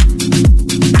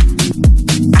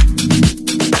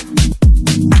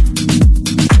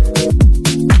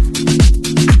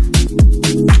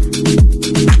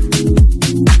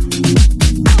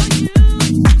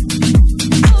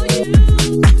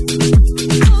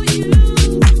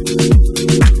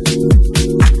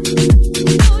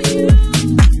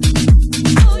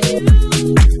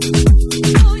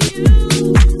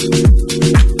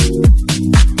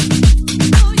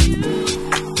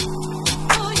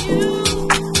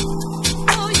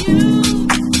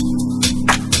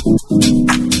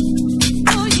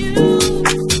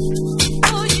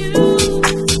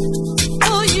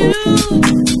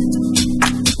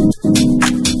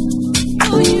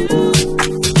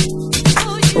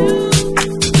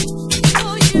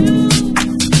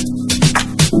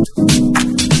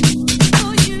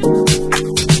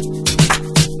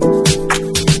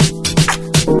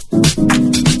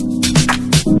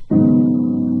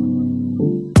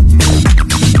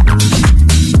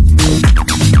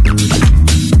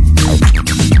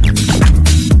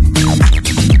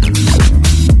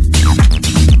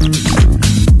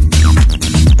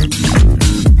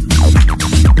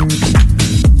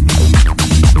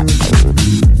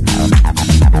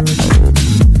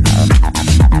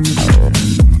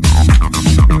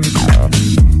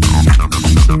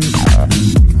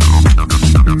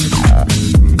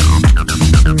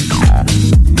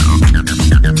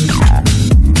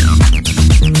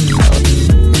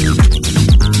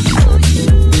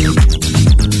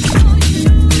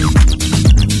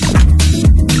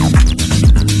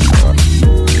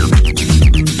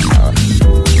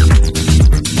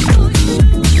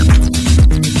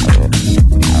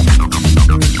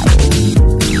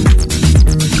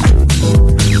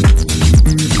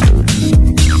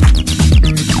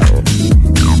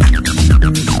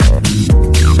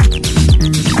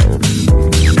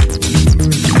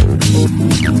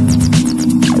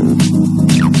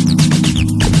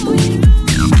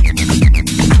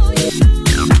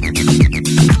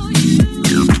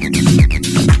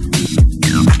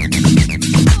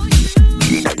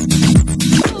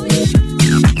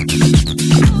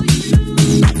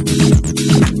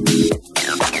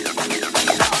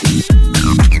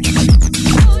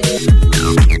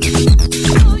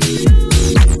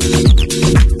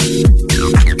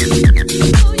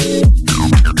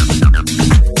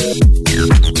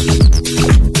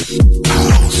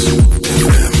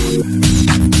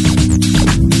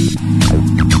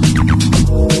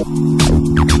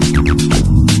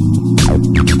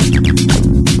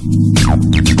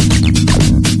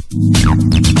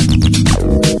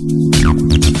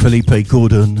 Felipe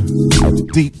Gordon,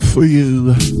 Deep for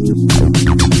You.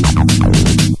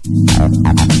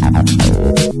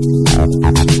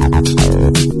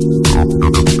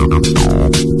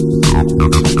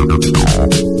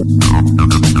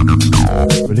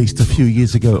 Released a few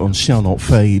years ago on Shall Not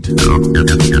Fade.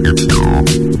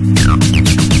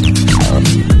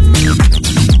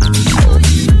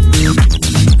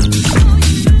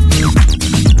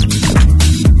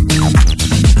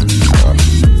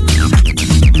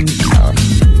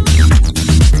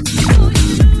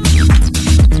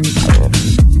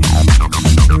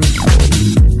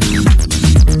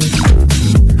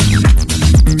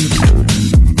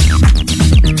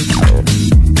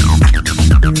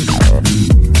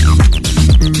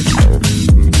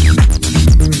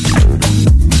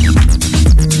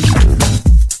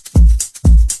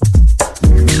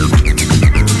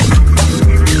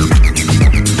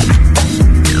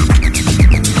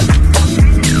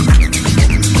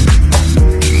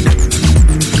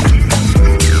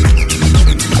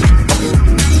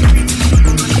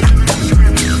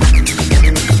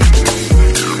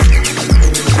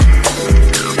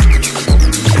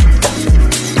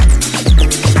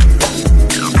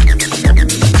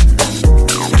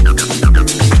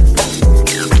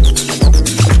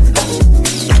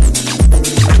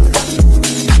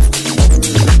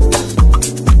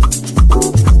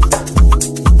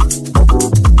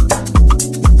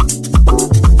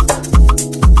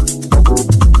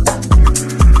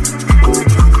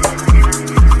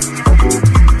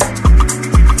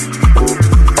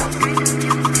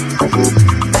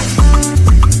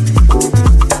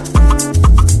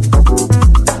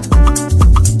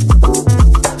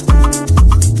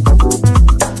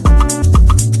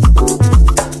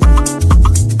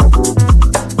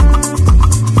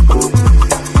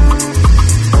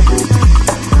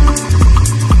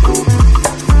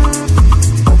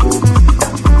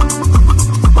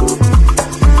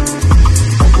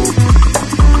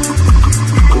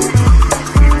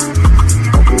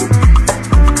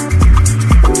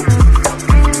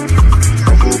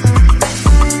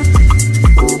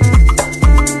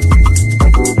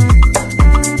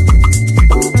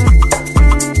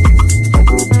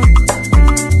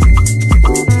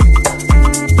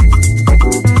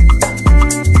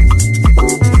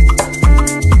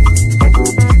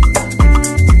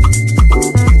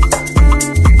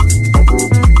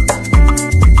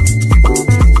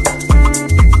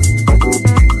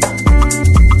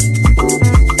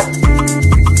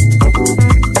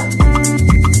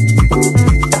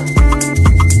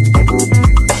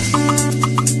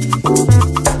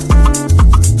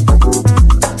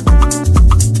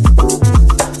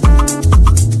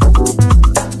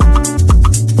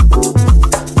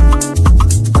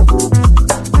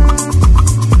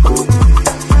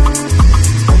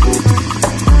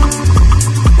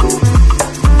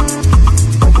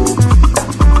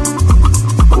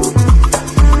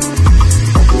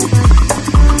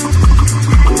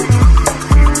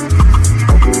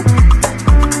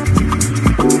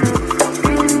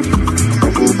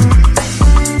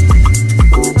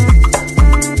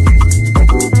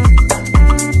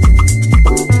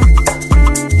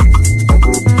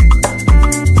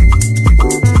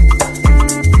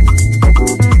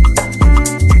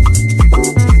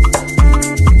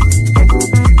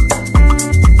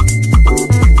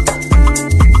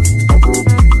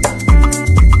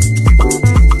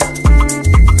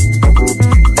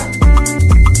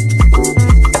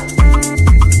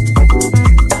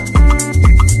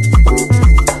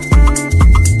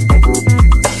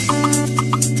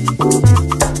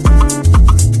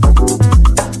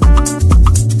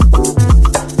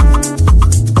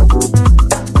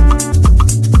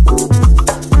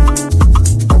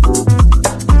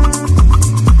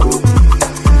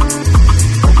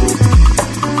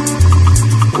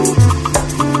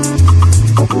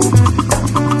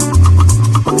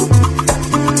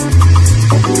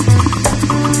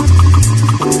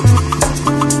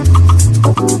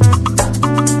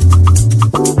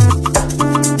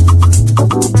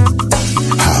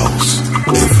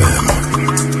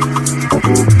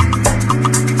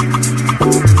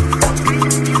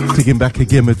 Digging back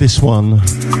again with this one,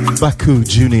 Baku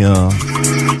Jr.,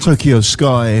 Tokyo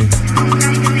Sky,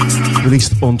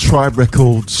 released on Tribe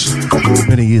Records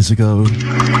many years ago.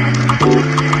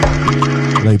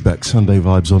 Laid back Sunday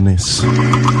vibes on this.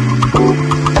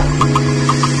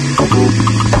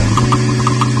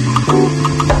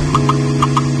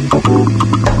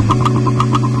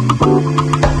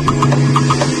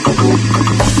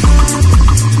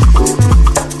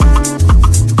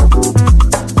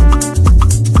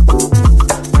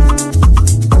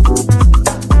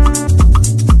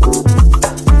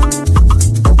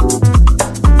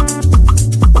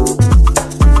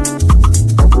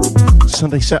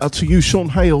 Sunday set out to you, Sean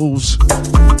Hales.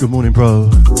 Good morning, bro.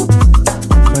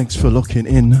 Thanks for locking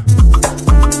in.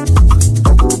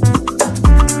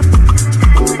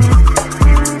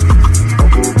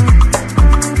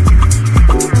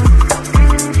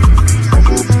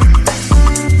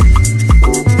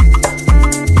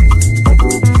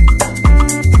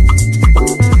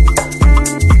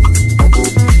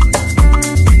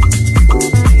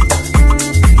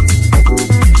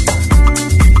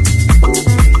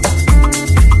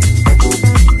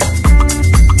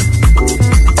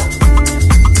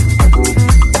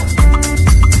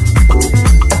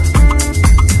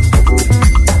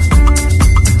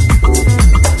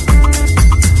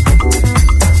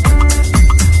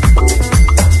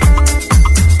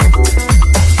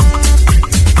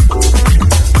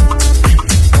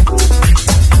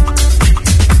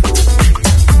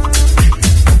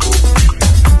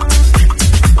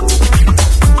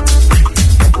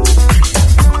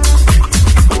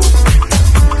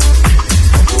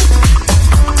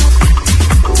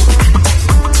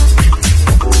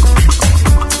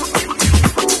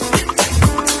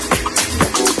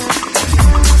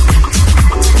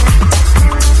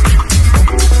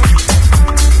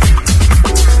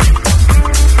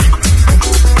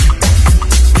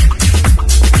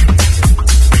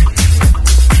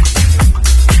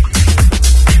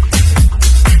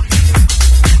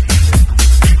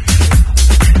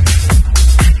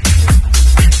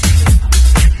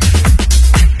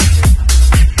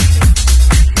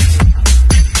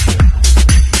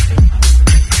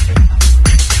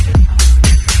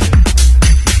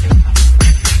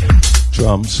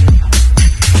 Drums.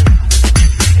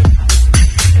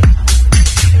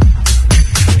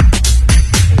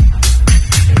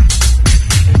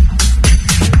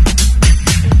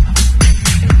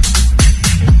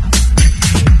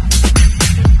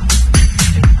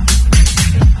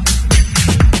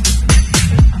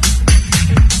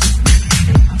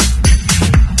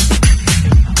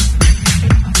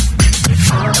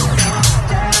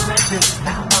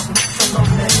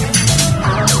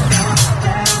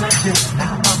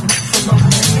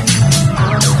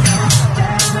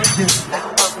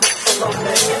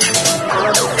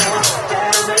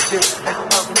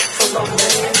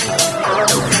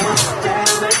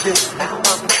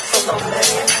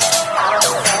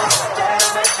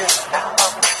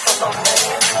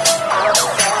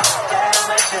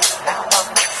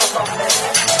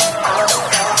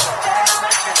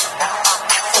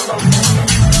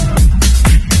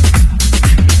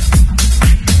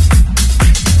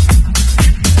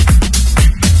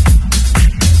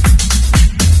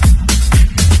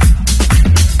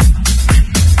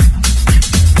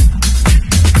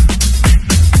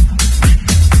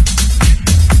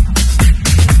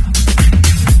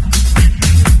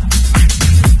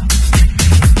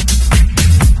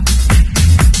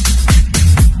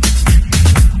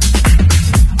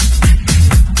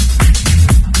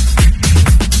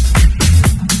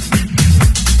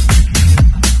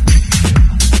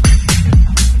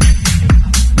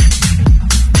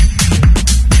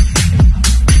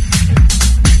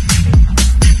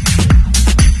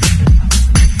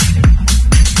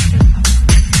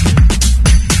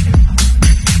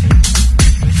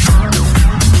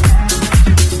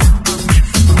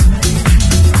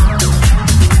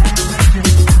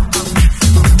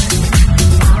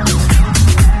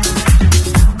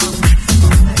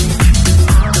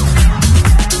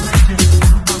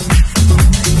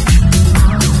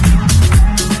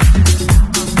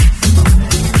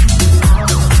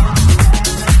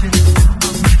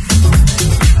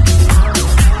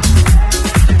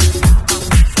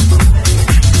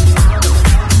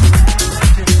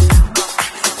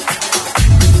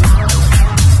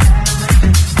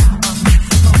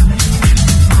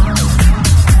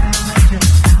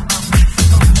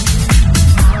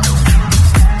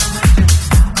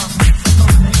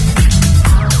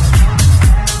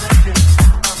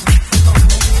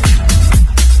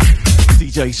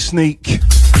 Sneak.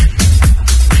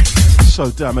 So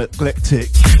damn eclectic.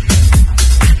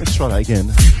 Let's try that again.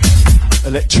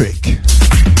 Electric.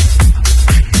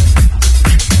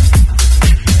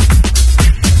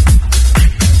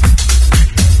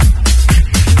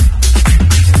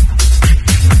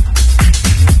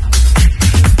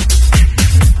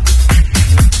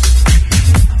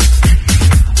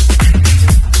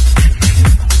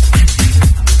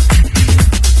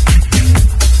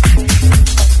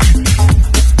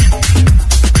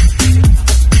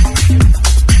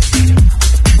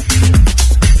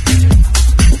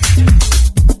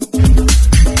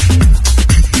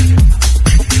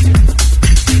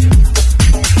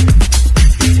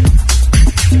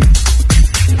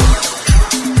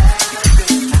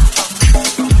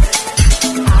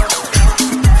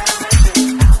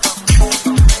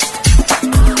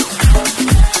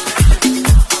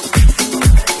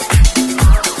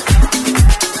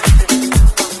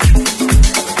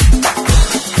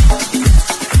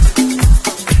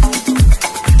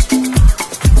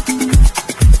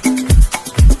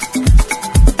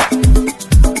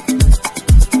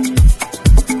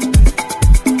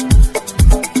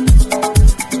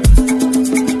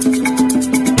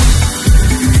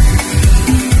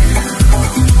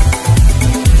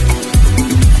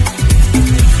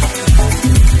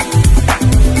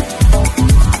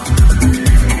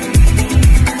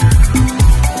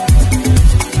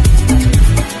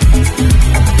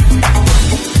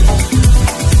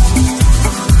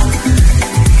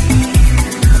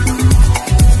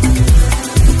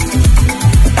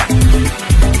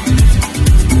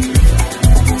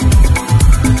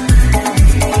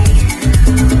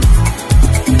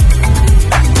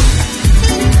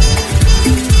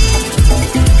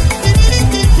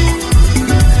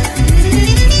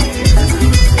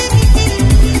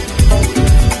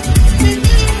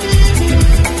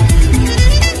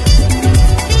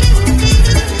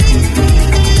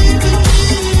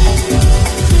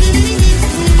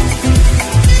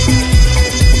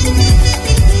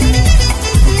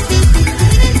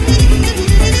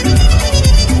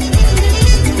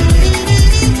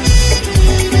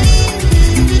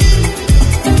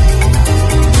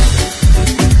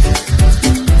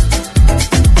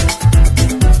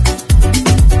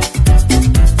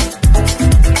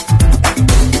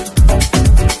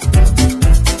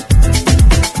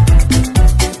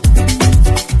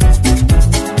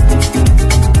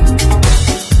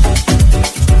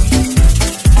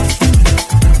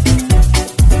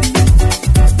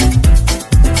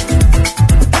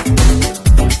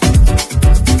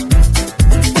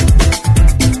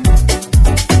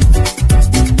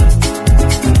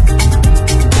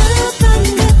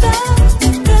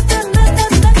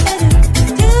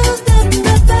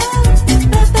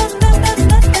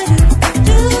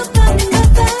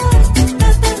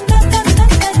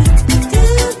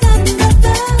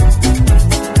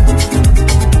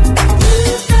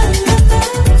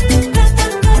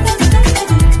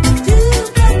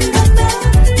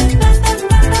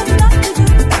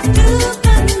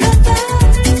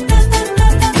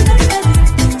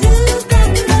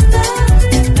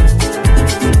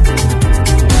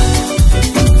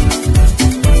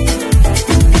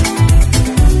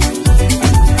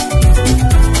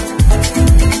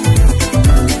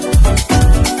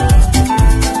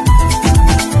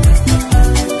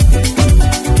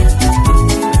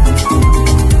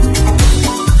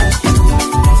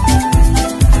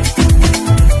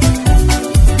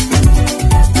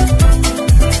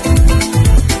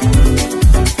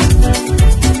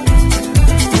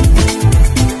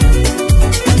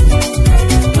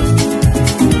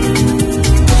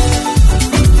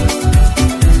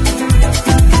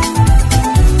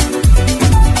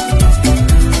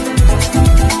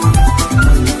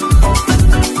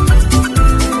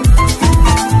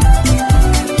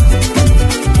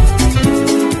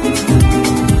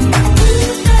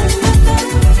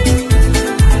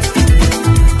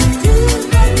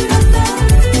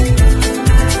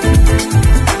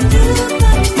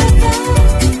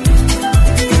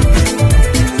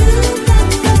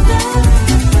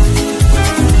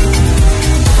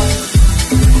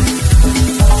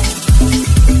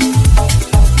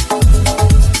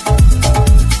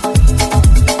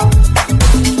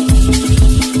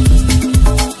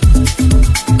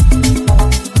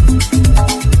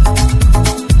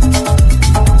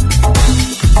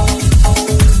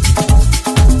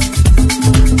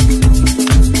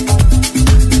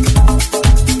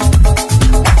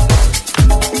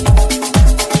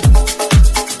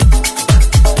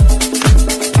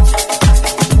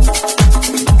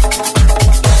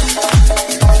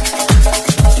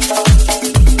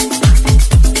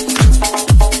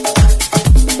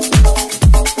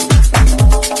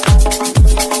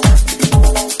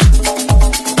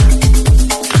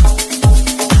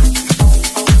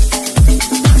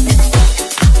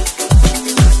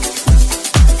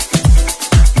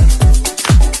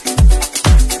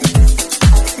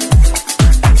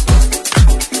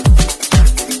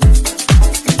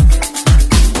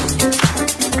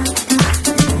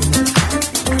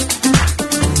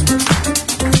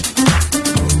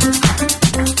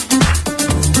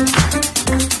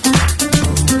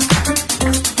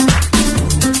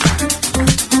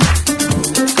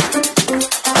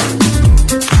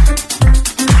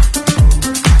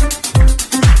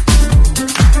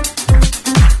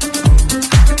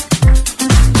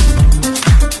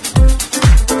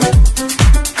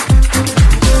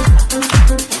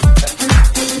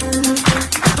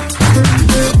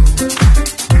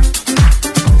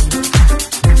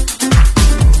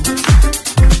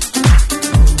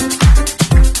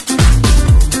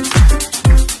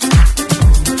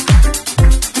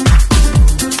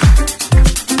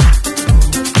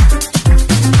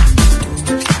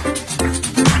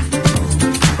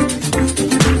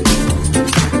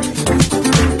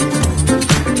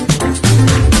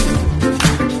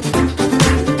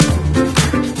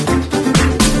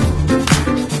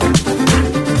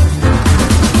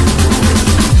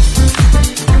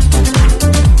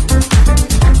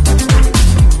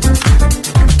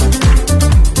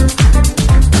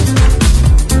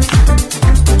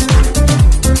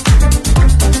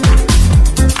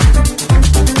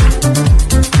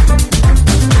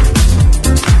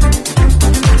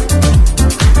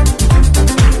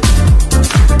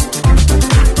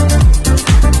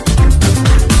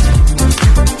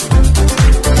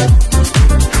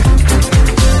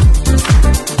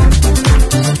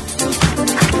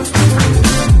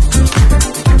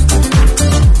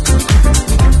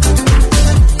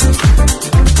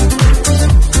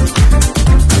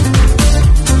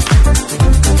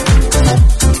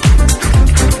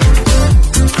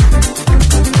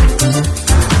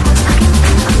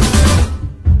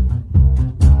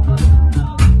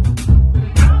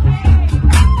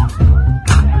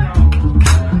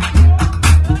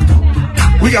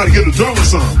 gotta get the drummer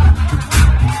some.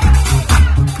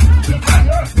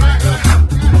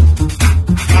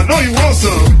 I know you want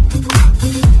some.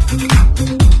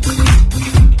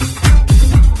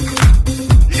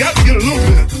 You got to get a little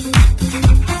bit.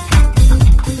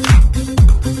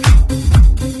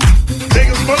 Take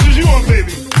as much as you want,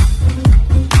 baby.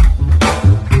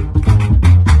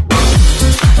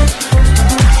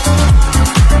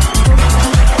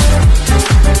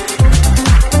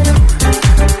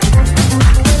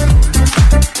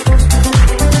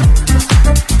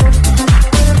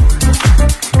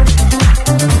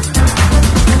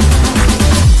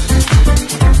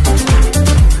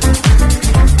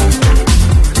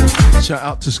 Shout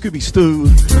out to Scooby Stoo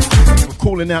for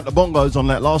calling out the bongos on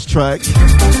that last track.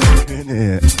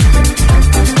 Yeah.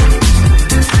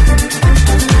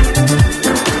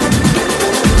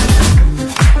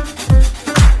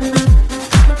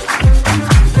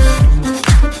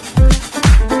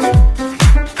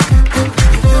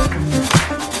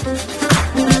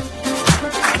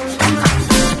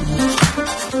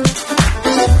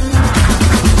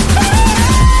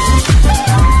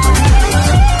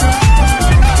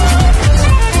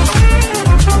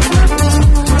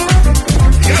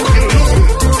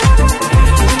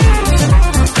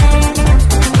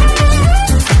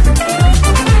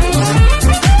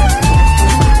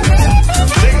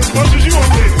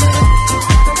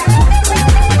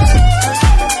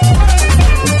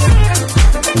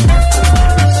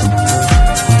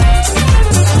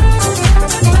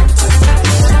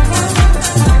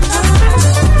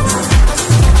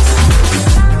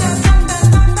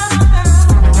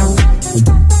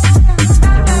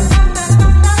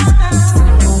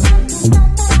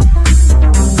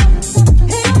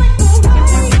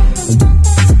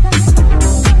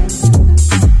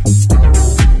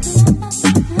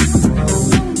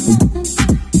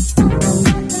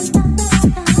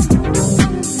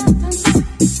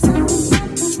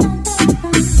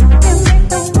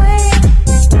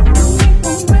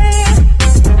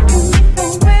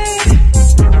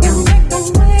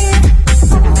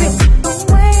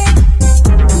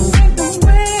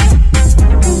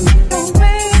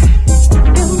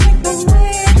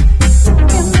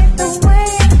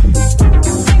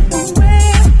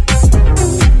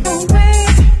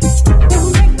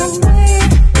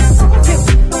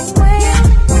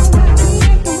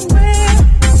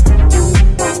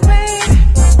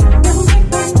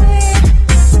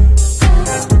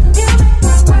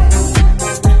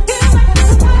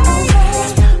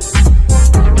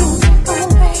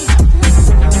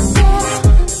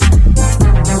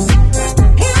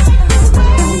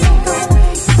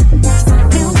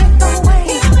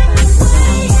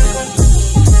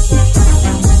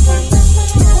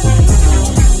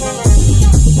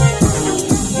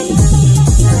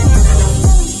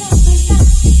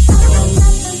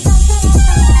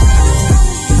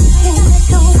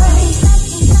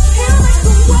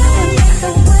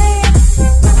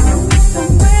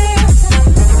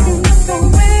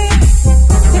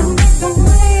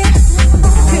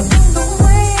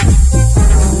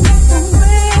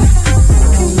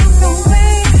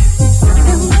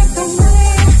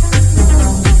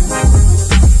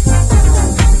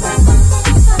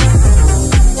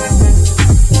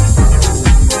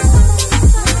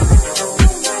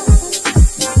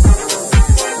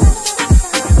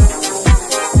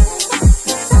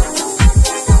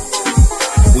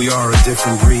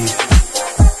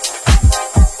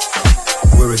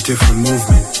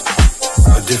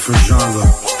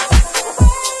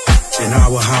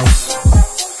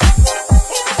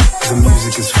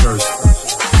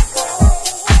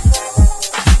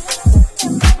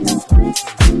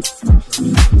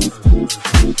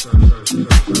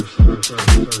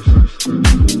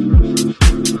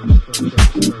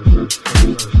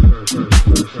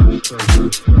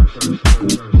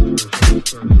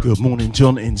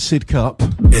 John in Sidcup.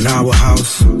 In our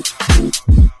house,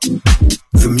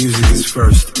 the music is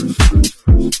first,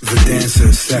 the dancer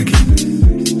is second,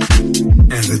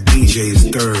 and the DJ is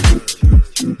third.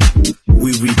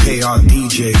 We repay our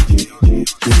DJ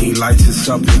when he lights us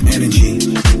up with energy.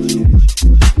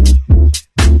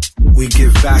 We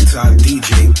give back to our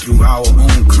DJ through our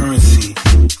own currency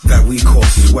that we call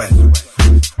sweat.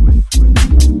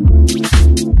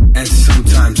 And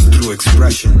sometimes through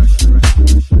expression.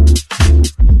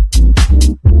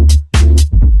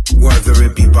 Whether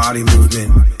it be body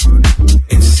movement,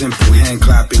 in simple hand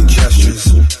clapping gestures,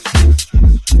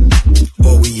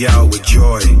 or we yell with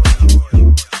joy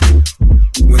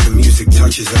when the music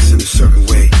touches us in a certain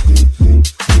way.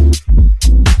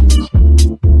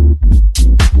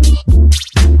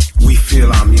 We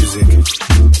feel our music.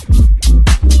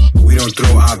 We don't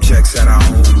throw objects at our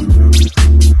home.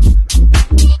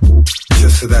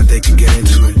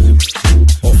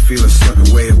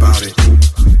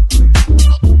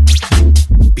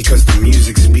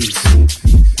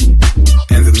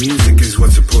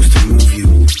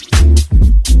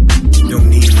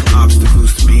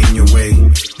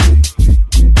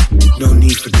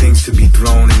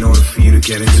 phone in order for you to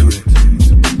get into it.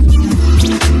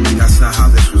 That's not how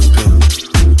this was built.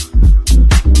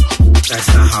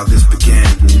 That's not how this began.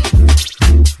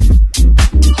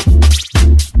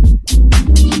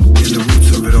 In the roots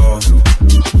of it all,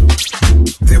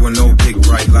 there were no big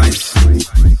bright lights.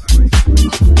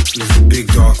 It was a big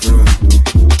dark room,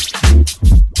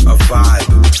 a vibe,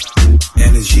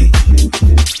 energy,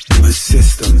 a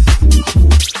system,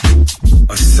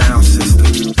 a sound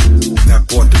system that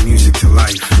brought the music to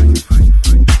life.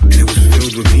 And it was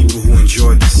filled with people who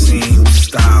enjoyed the same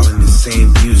style and the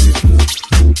same music.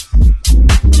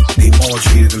 They all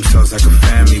treated themselves like a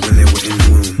family when they were in the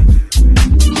room.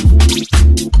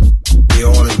 They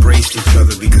all embraced each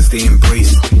other because they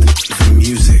embraced the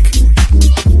music.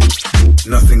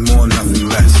 Nothing more, nothing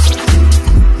less.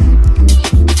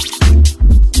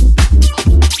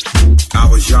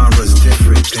 Our genre is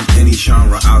different than any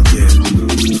genre out there.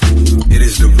 It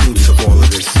is the roots of all of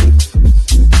this.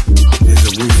 It is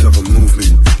the roots of a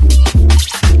movement.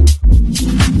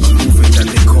 A movement that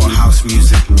they call house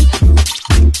music.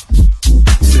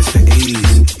 Since the 80s,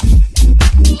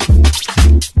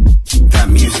 that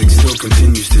music still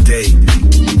continues today.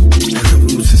 And the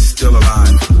roots is still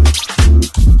alive.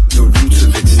 The roots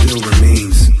of it still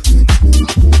remains.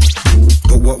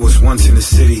 But what was once in the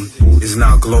city is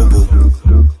now global.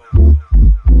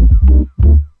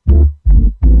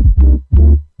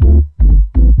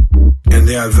 And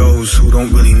there are those who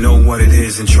don't really know what it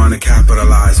is and trying to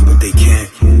capitalize, but they can't.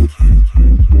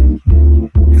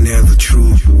 And they're the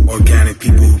true, organic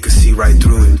people who can see right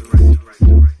through it.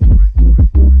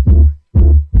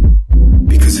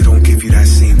 Because it don't give you that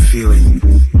same feeling,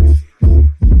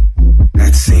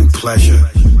 that same pleasure,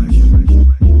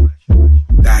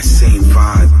 that same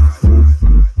vibe.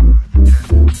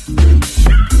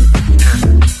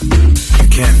 You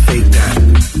can't fake that.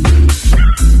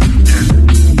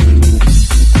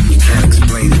 You can't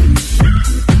explain it.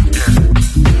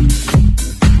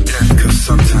 Because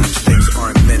sometimes things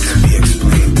aren't meant to be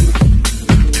explained.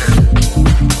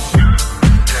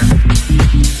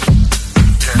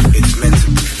 It's meant to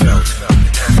be felt.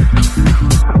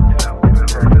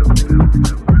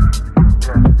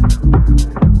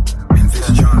 And this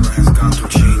genre has gone through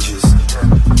changes.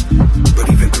 But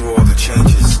even through all the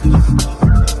changes,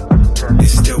 it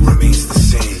still remains the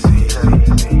same.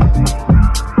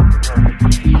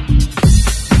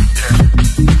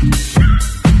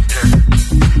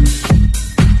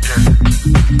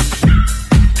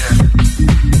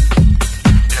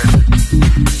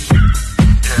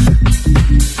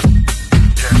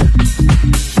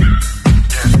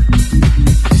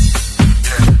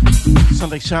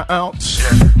 Sunday shout out.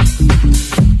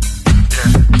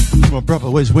 My brother,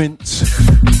 where's Wint?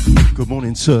 Good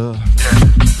morning, sir.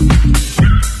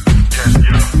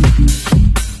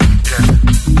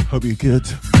 Hope you're good.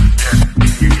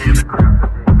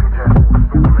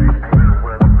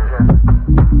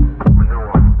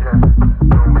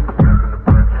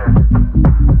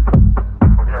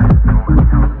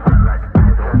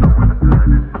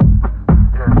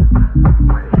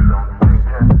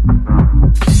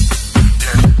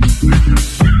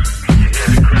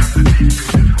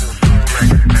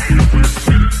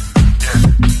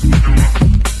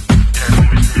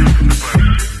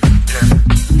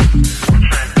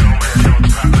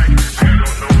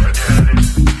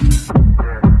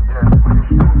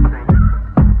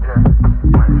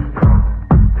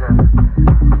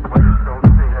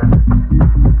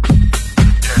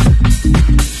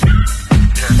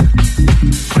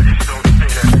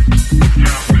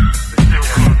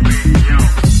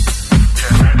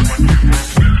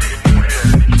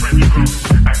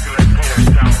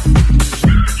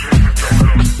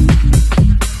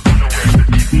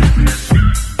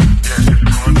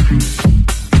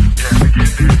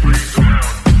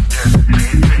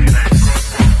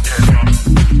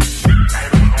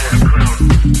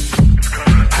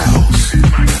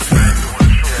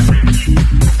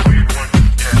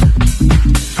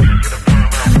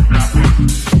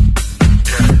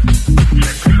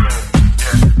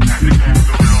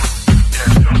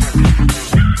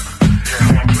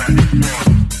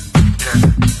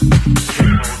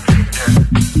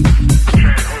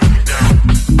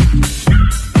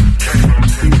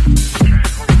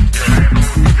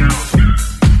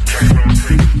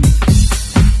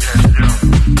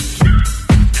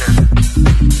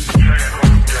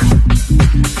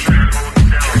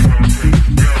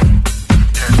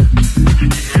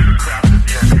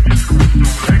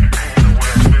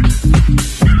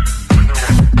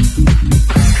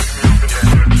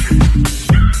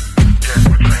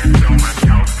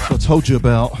 Told you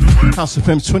about House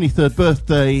FM's 23rd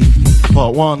birthday,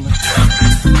 part 1.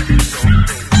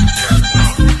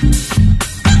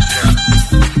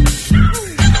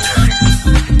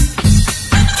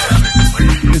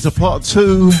 there's a part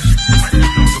 2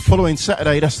 the following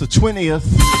Saturday, that's the 20th.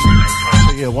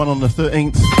 So yeah, one on the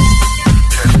 13th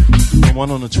and one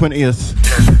on the 20th.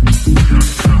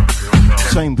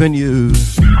 Same venue,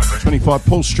 25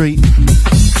 Paul Street.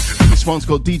 This one's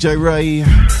got DJ Ray,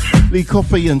 Lee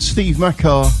Coffey and Steve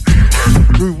Macker,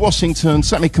 Drew Washington,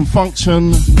 Sammy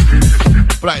Confunction,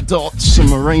 Black Dots and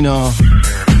Marina,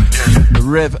 the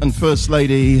Rev and First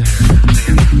Lady.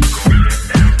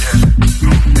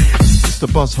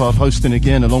 Mr. Buzzhard hosting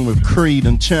again along with Creed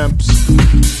and Champs,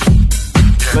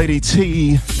 Lady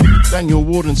T, Daniel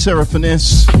Ward and Sarah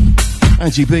Finesse,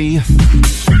 Angie B,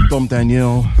 Dom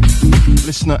Danielle,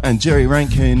 Listener and Jerry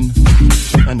Rankin,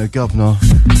 and the Governor.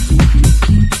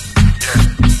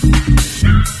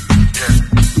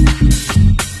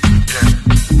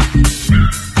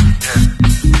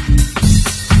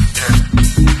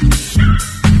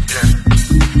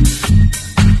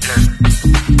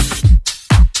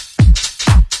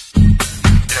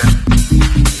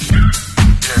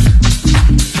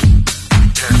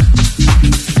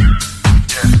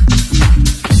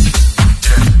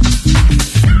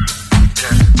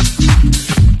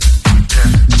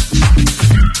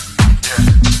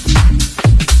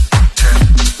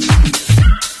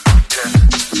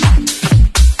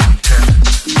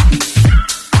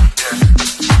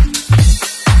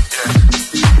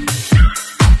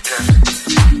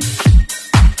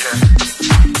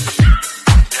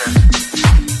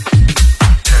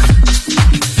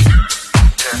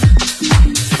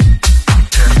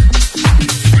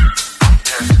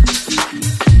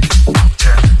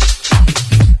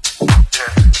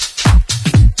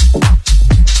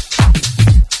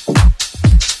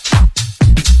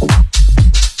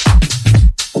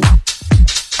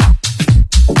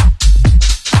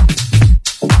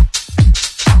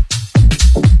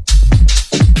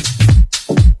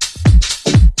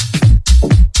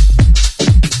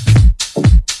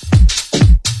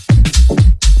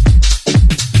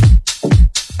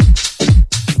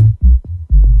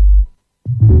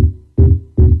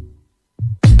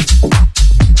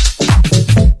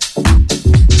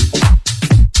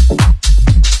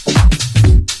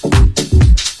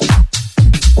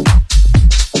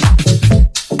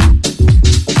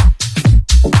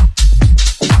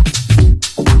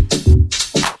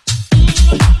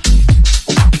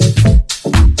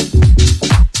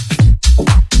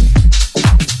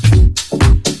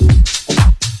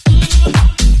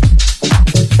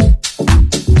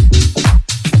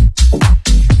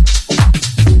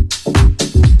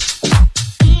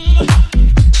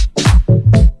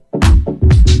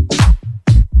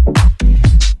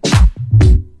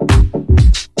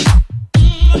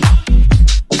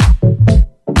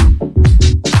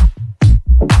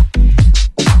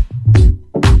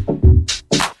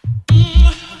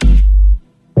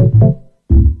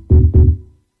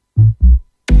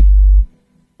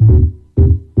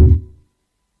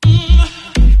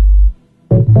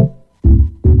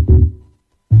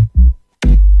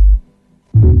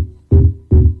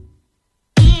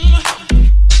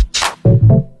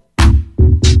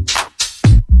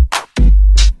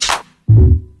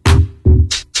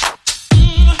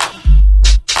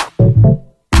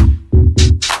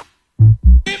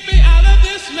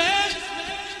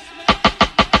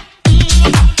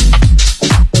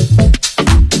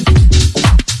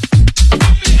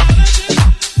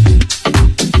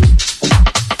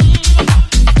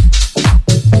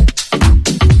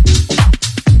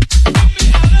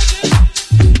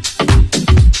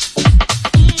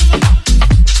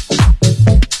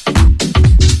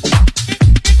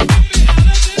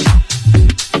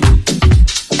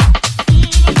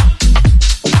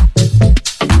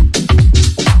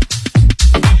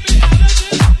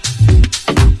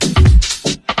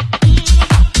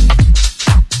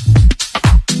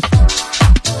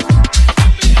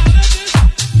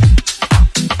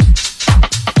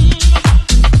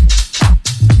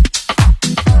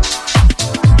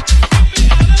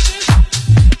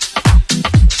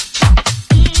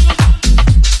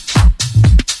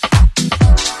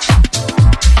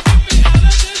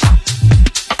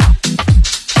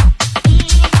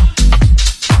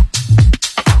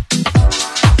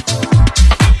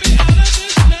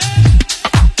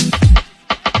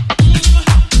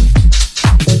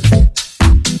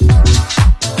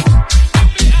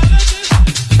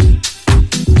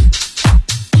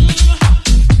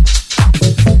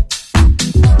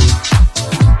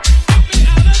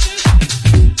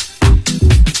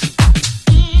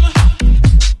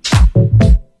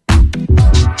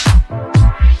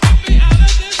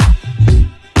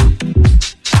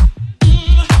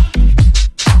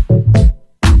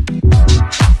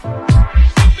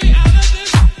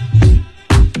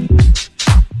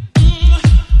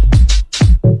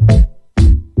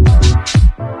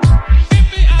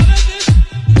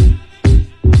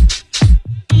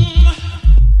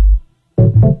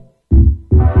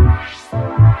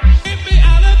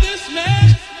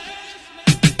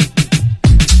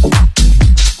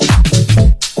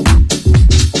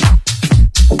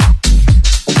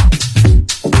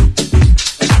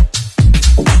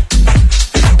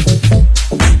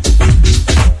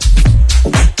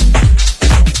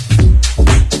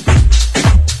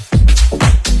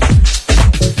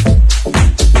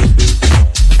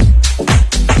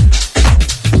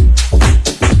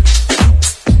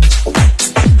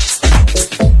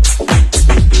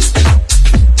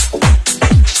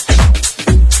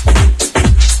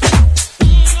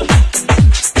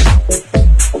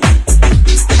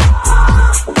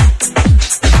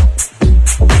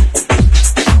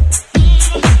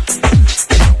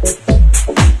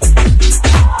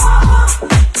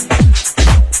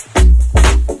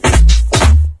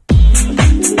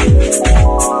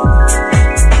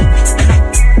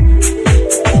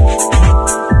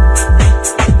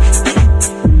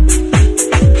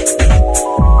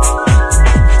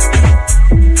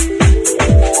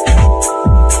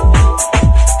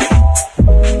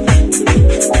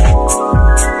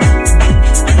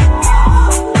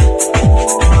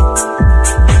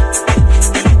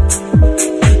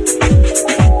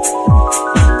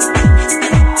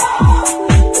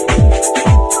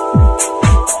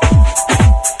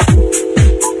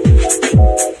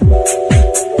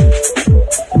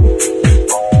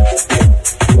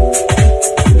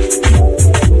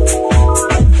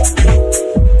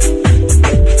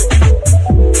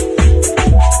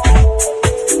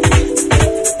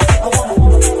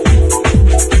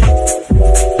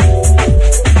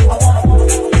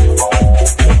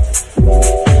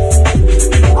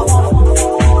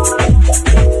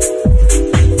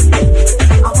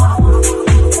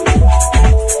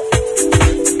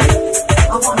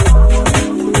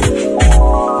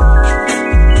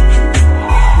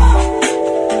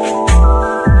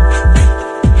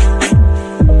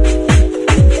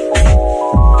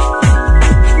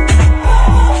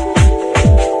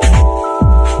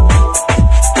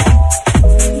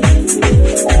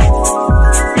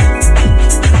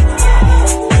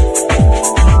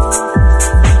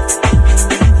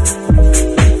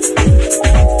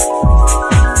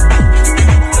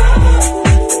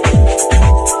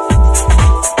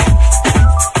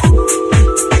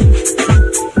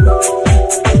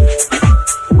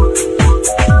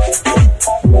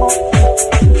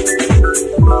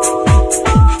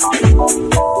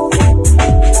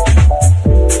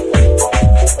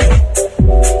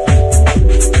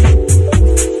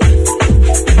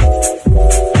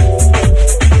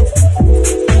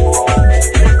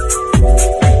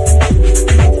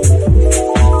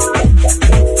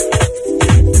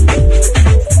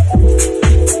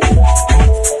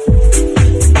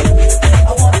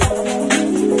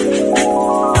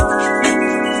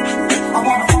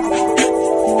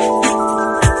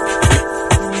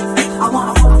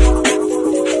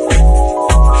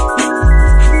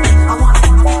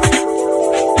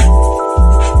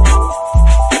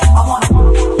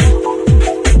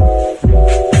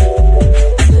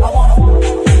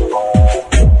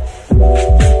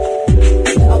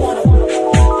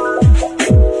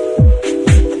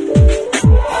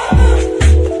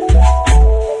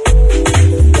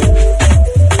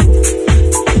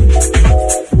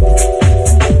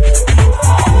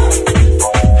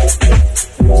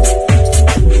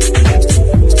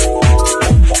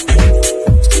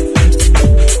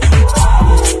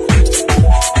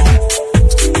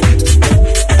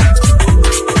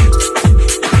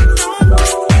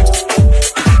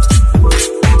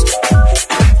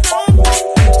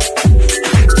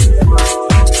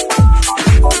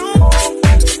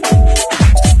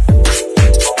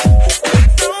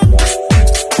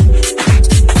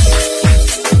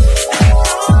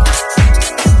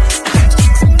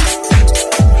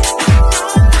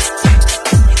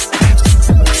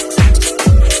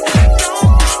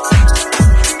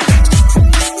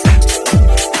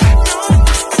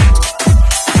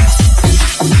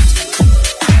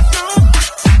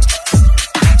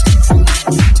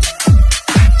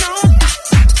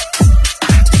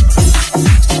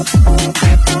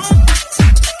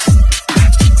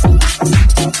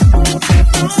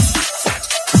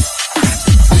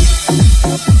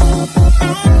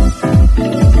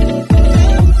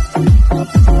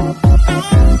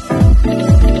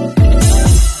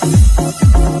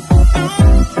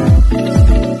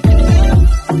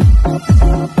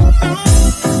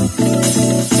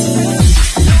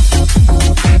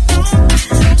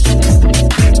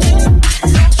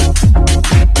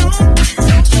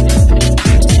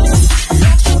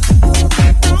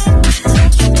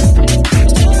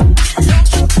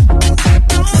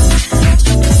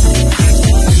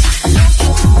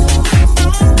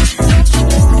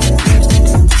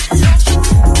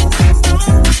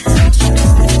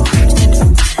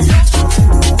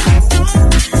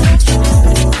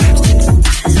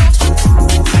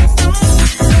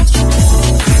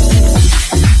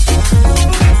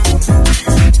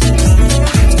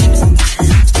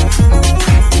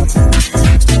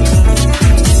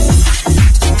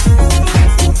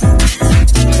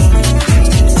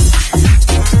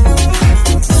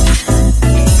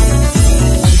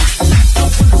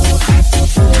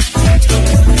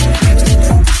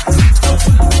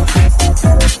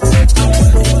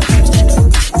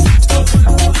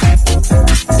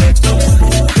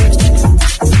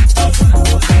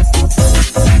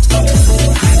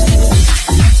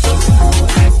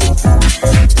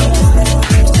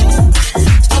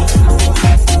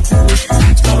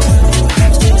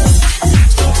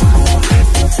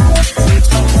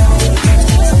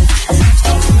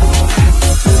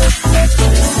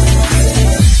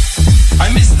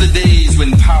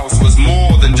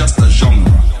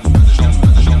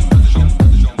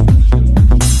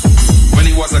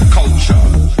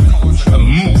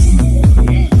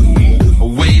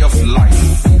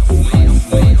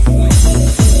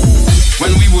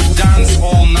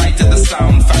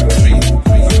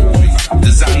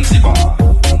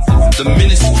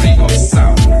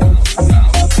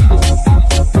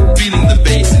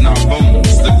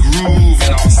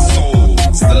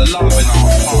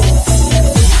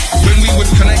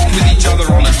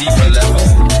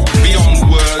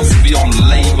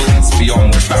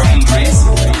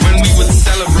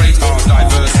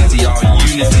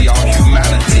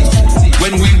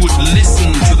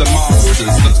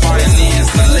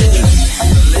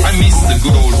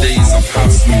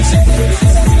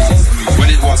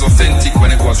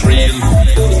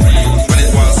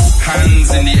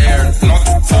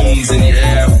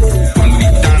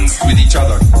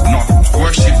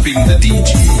 shaping the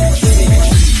DJ.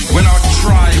 When our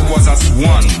tribe was as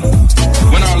one,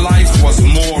 when our life was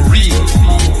more real.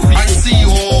 I see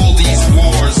all these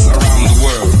wars around the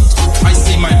world. I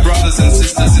see my brothers and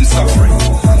sisters in suffering.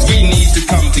 We need to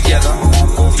come together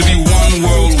to be one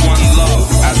world, one love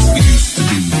as we used to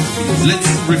be.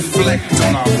 Let's reflect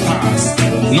on our past,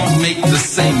 not make the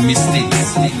same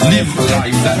mistakes. Live a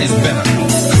life that is better.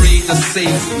 Create a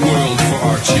safe world for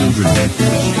our children.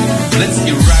 Let's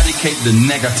eradicate the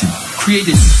negative. Create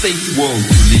a safe world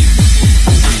to live.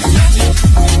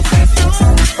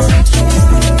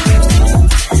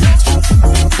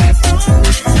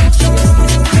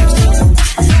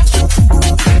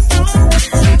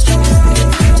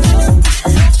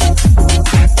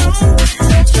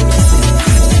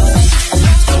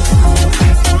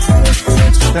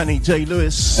 Danny J.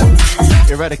 Lewis,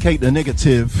 eradicate the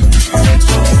negative.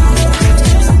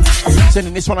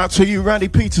 Sending this one out to you, Randy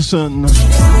Peterson.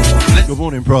 Good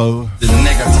morning, bro. The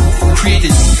negative. Create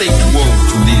a safe world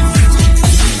to live.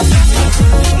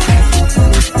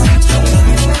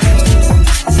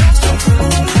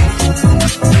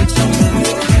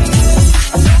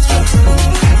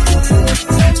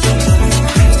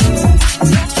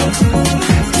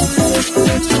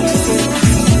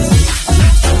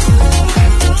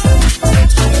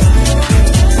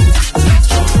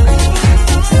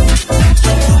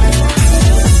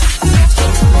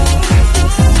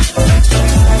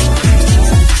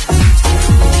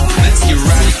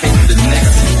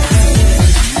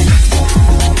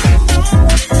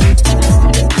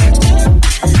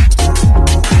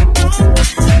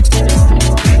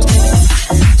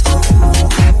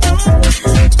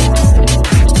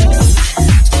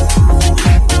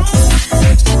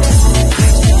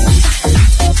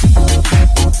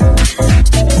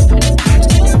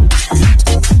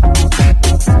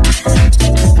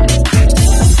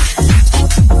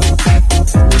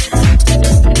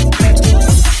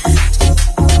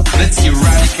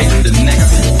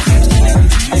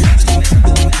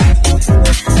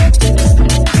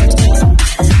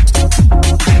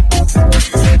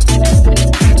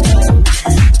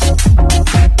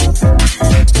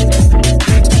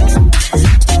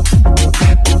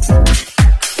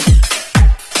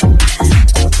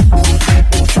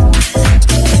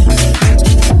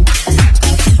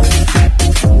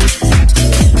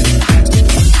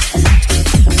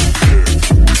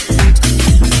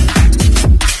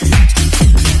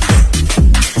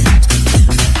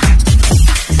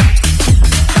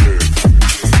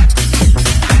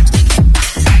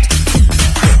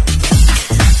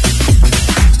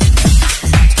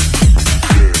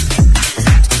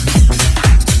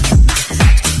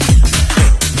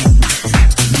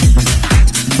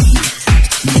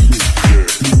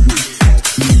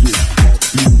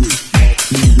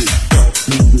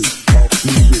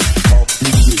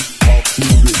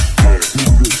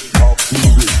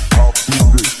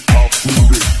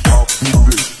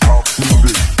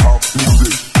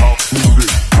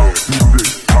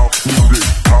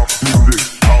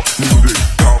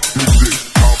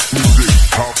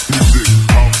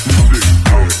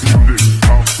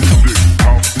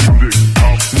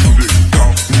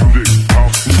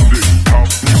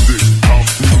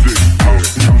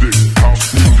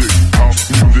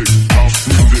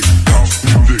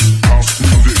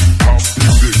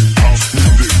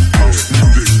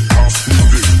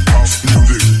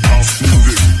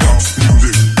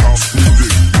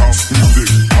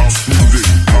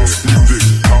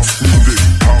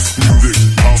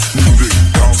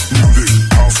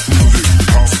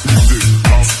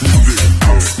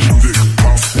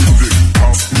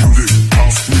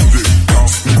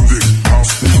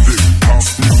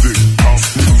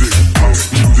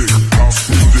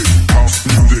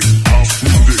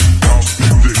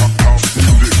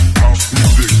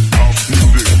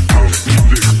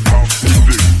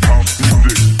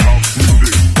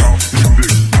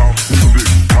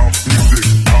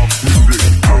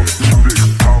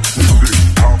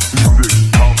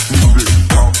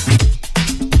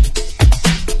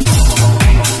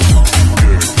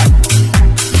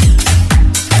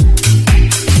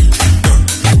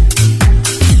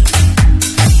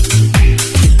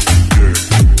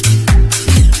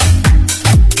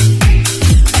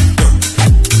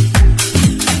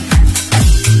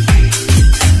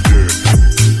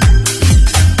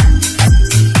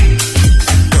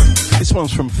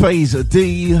 Phase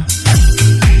D,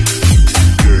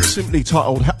 simply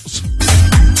titled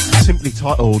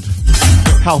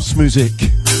House Music.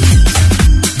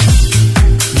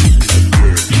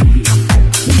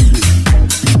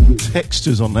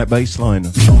 Textures on that bass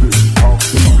line.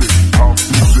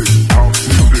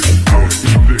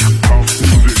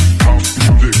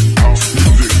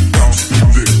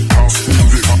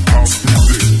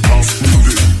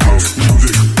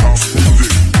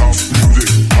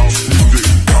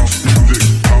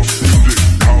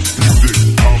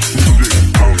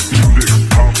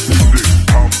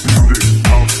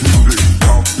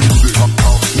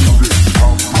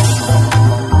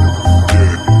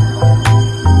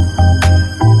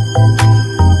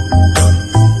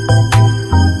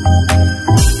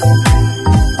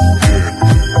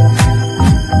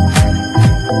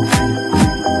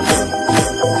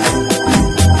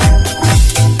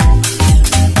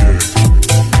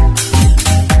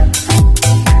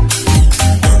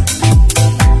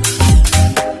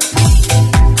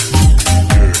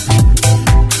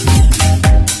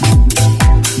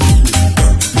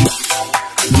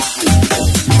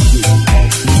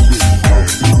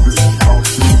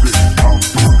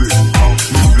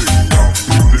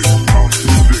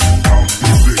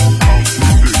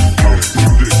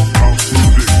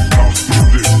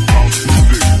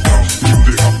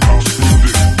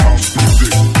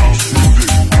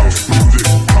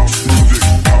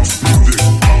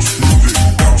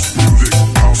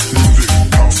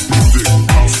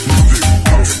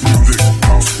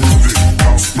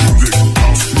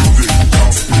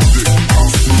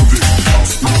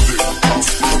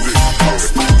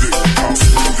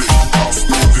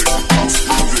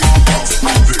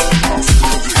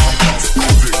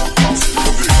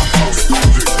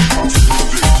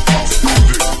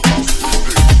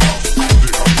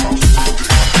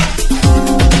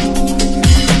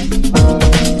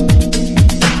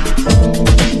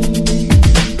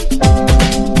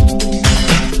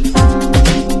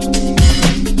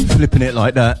 flipping it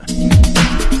like that.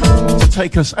 To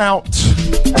take us out.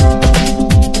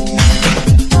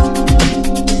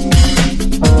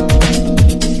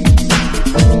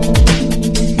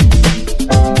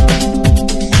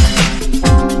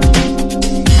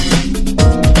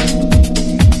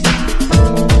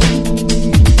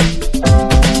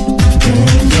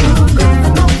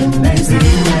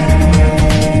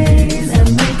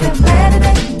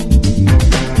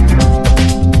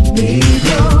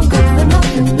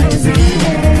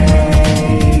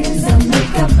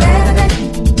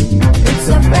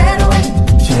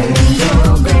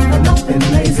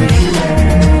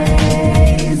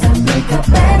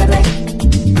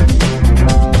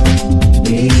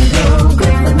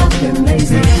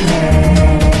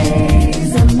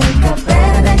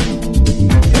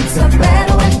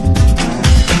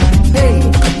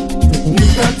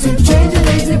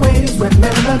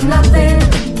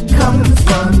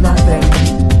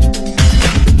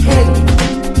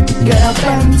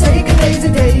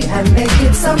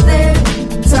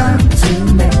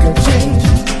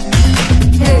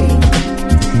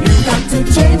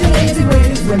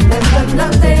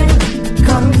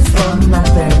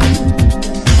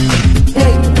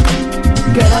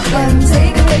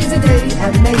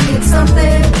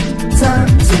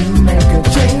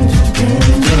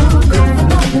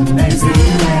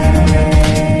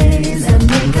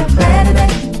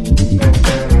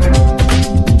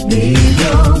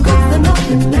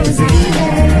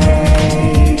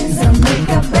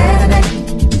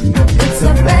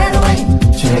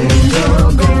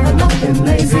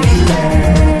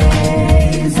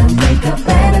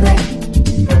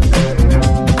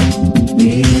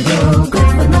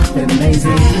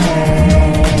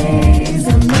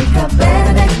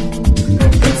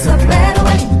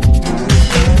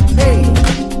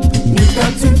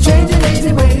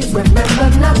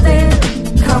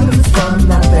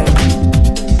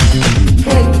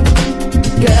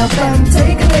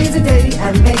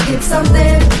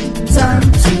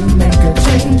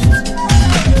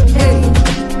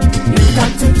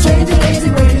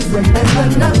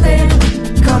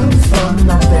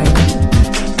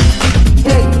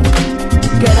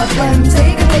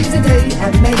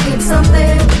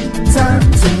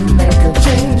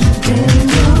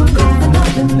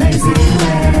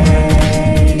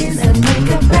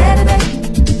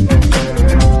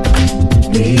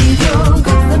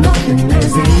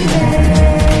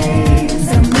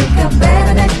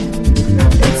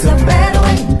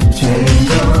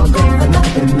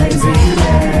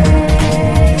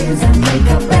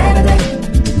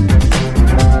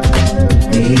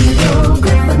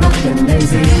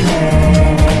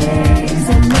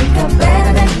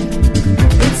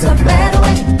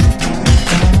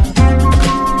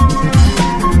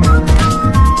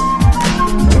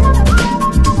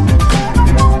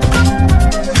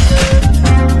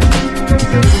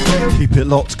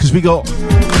 We got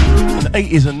an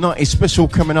 80s and 90s special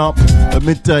coming up at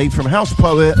midday from House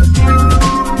Poet.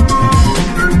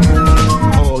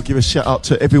 Oh, I'll give a shout out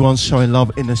to everyone showing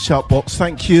love in the shout box.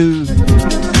 Thank you.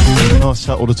 I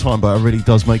say it all the time, but it really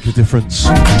does make a difference.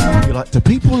 You're like, do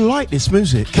people like this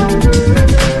music? I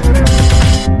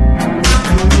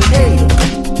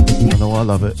know I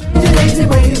love it. Lazy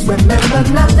ways, remember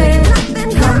nothing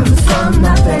comes from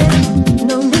nothing.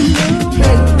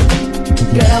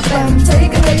 Get up and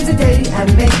take a lazy day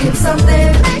and make it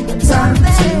something. Time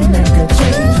to make a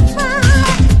change.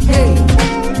 Hey,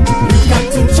 you've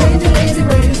got to change your lazy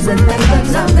ways. Remember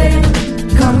nothing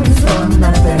comes from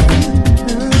nothing.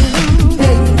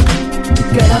 Hey,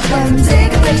 get up and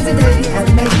take a lazy day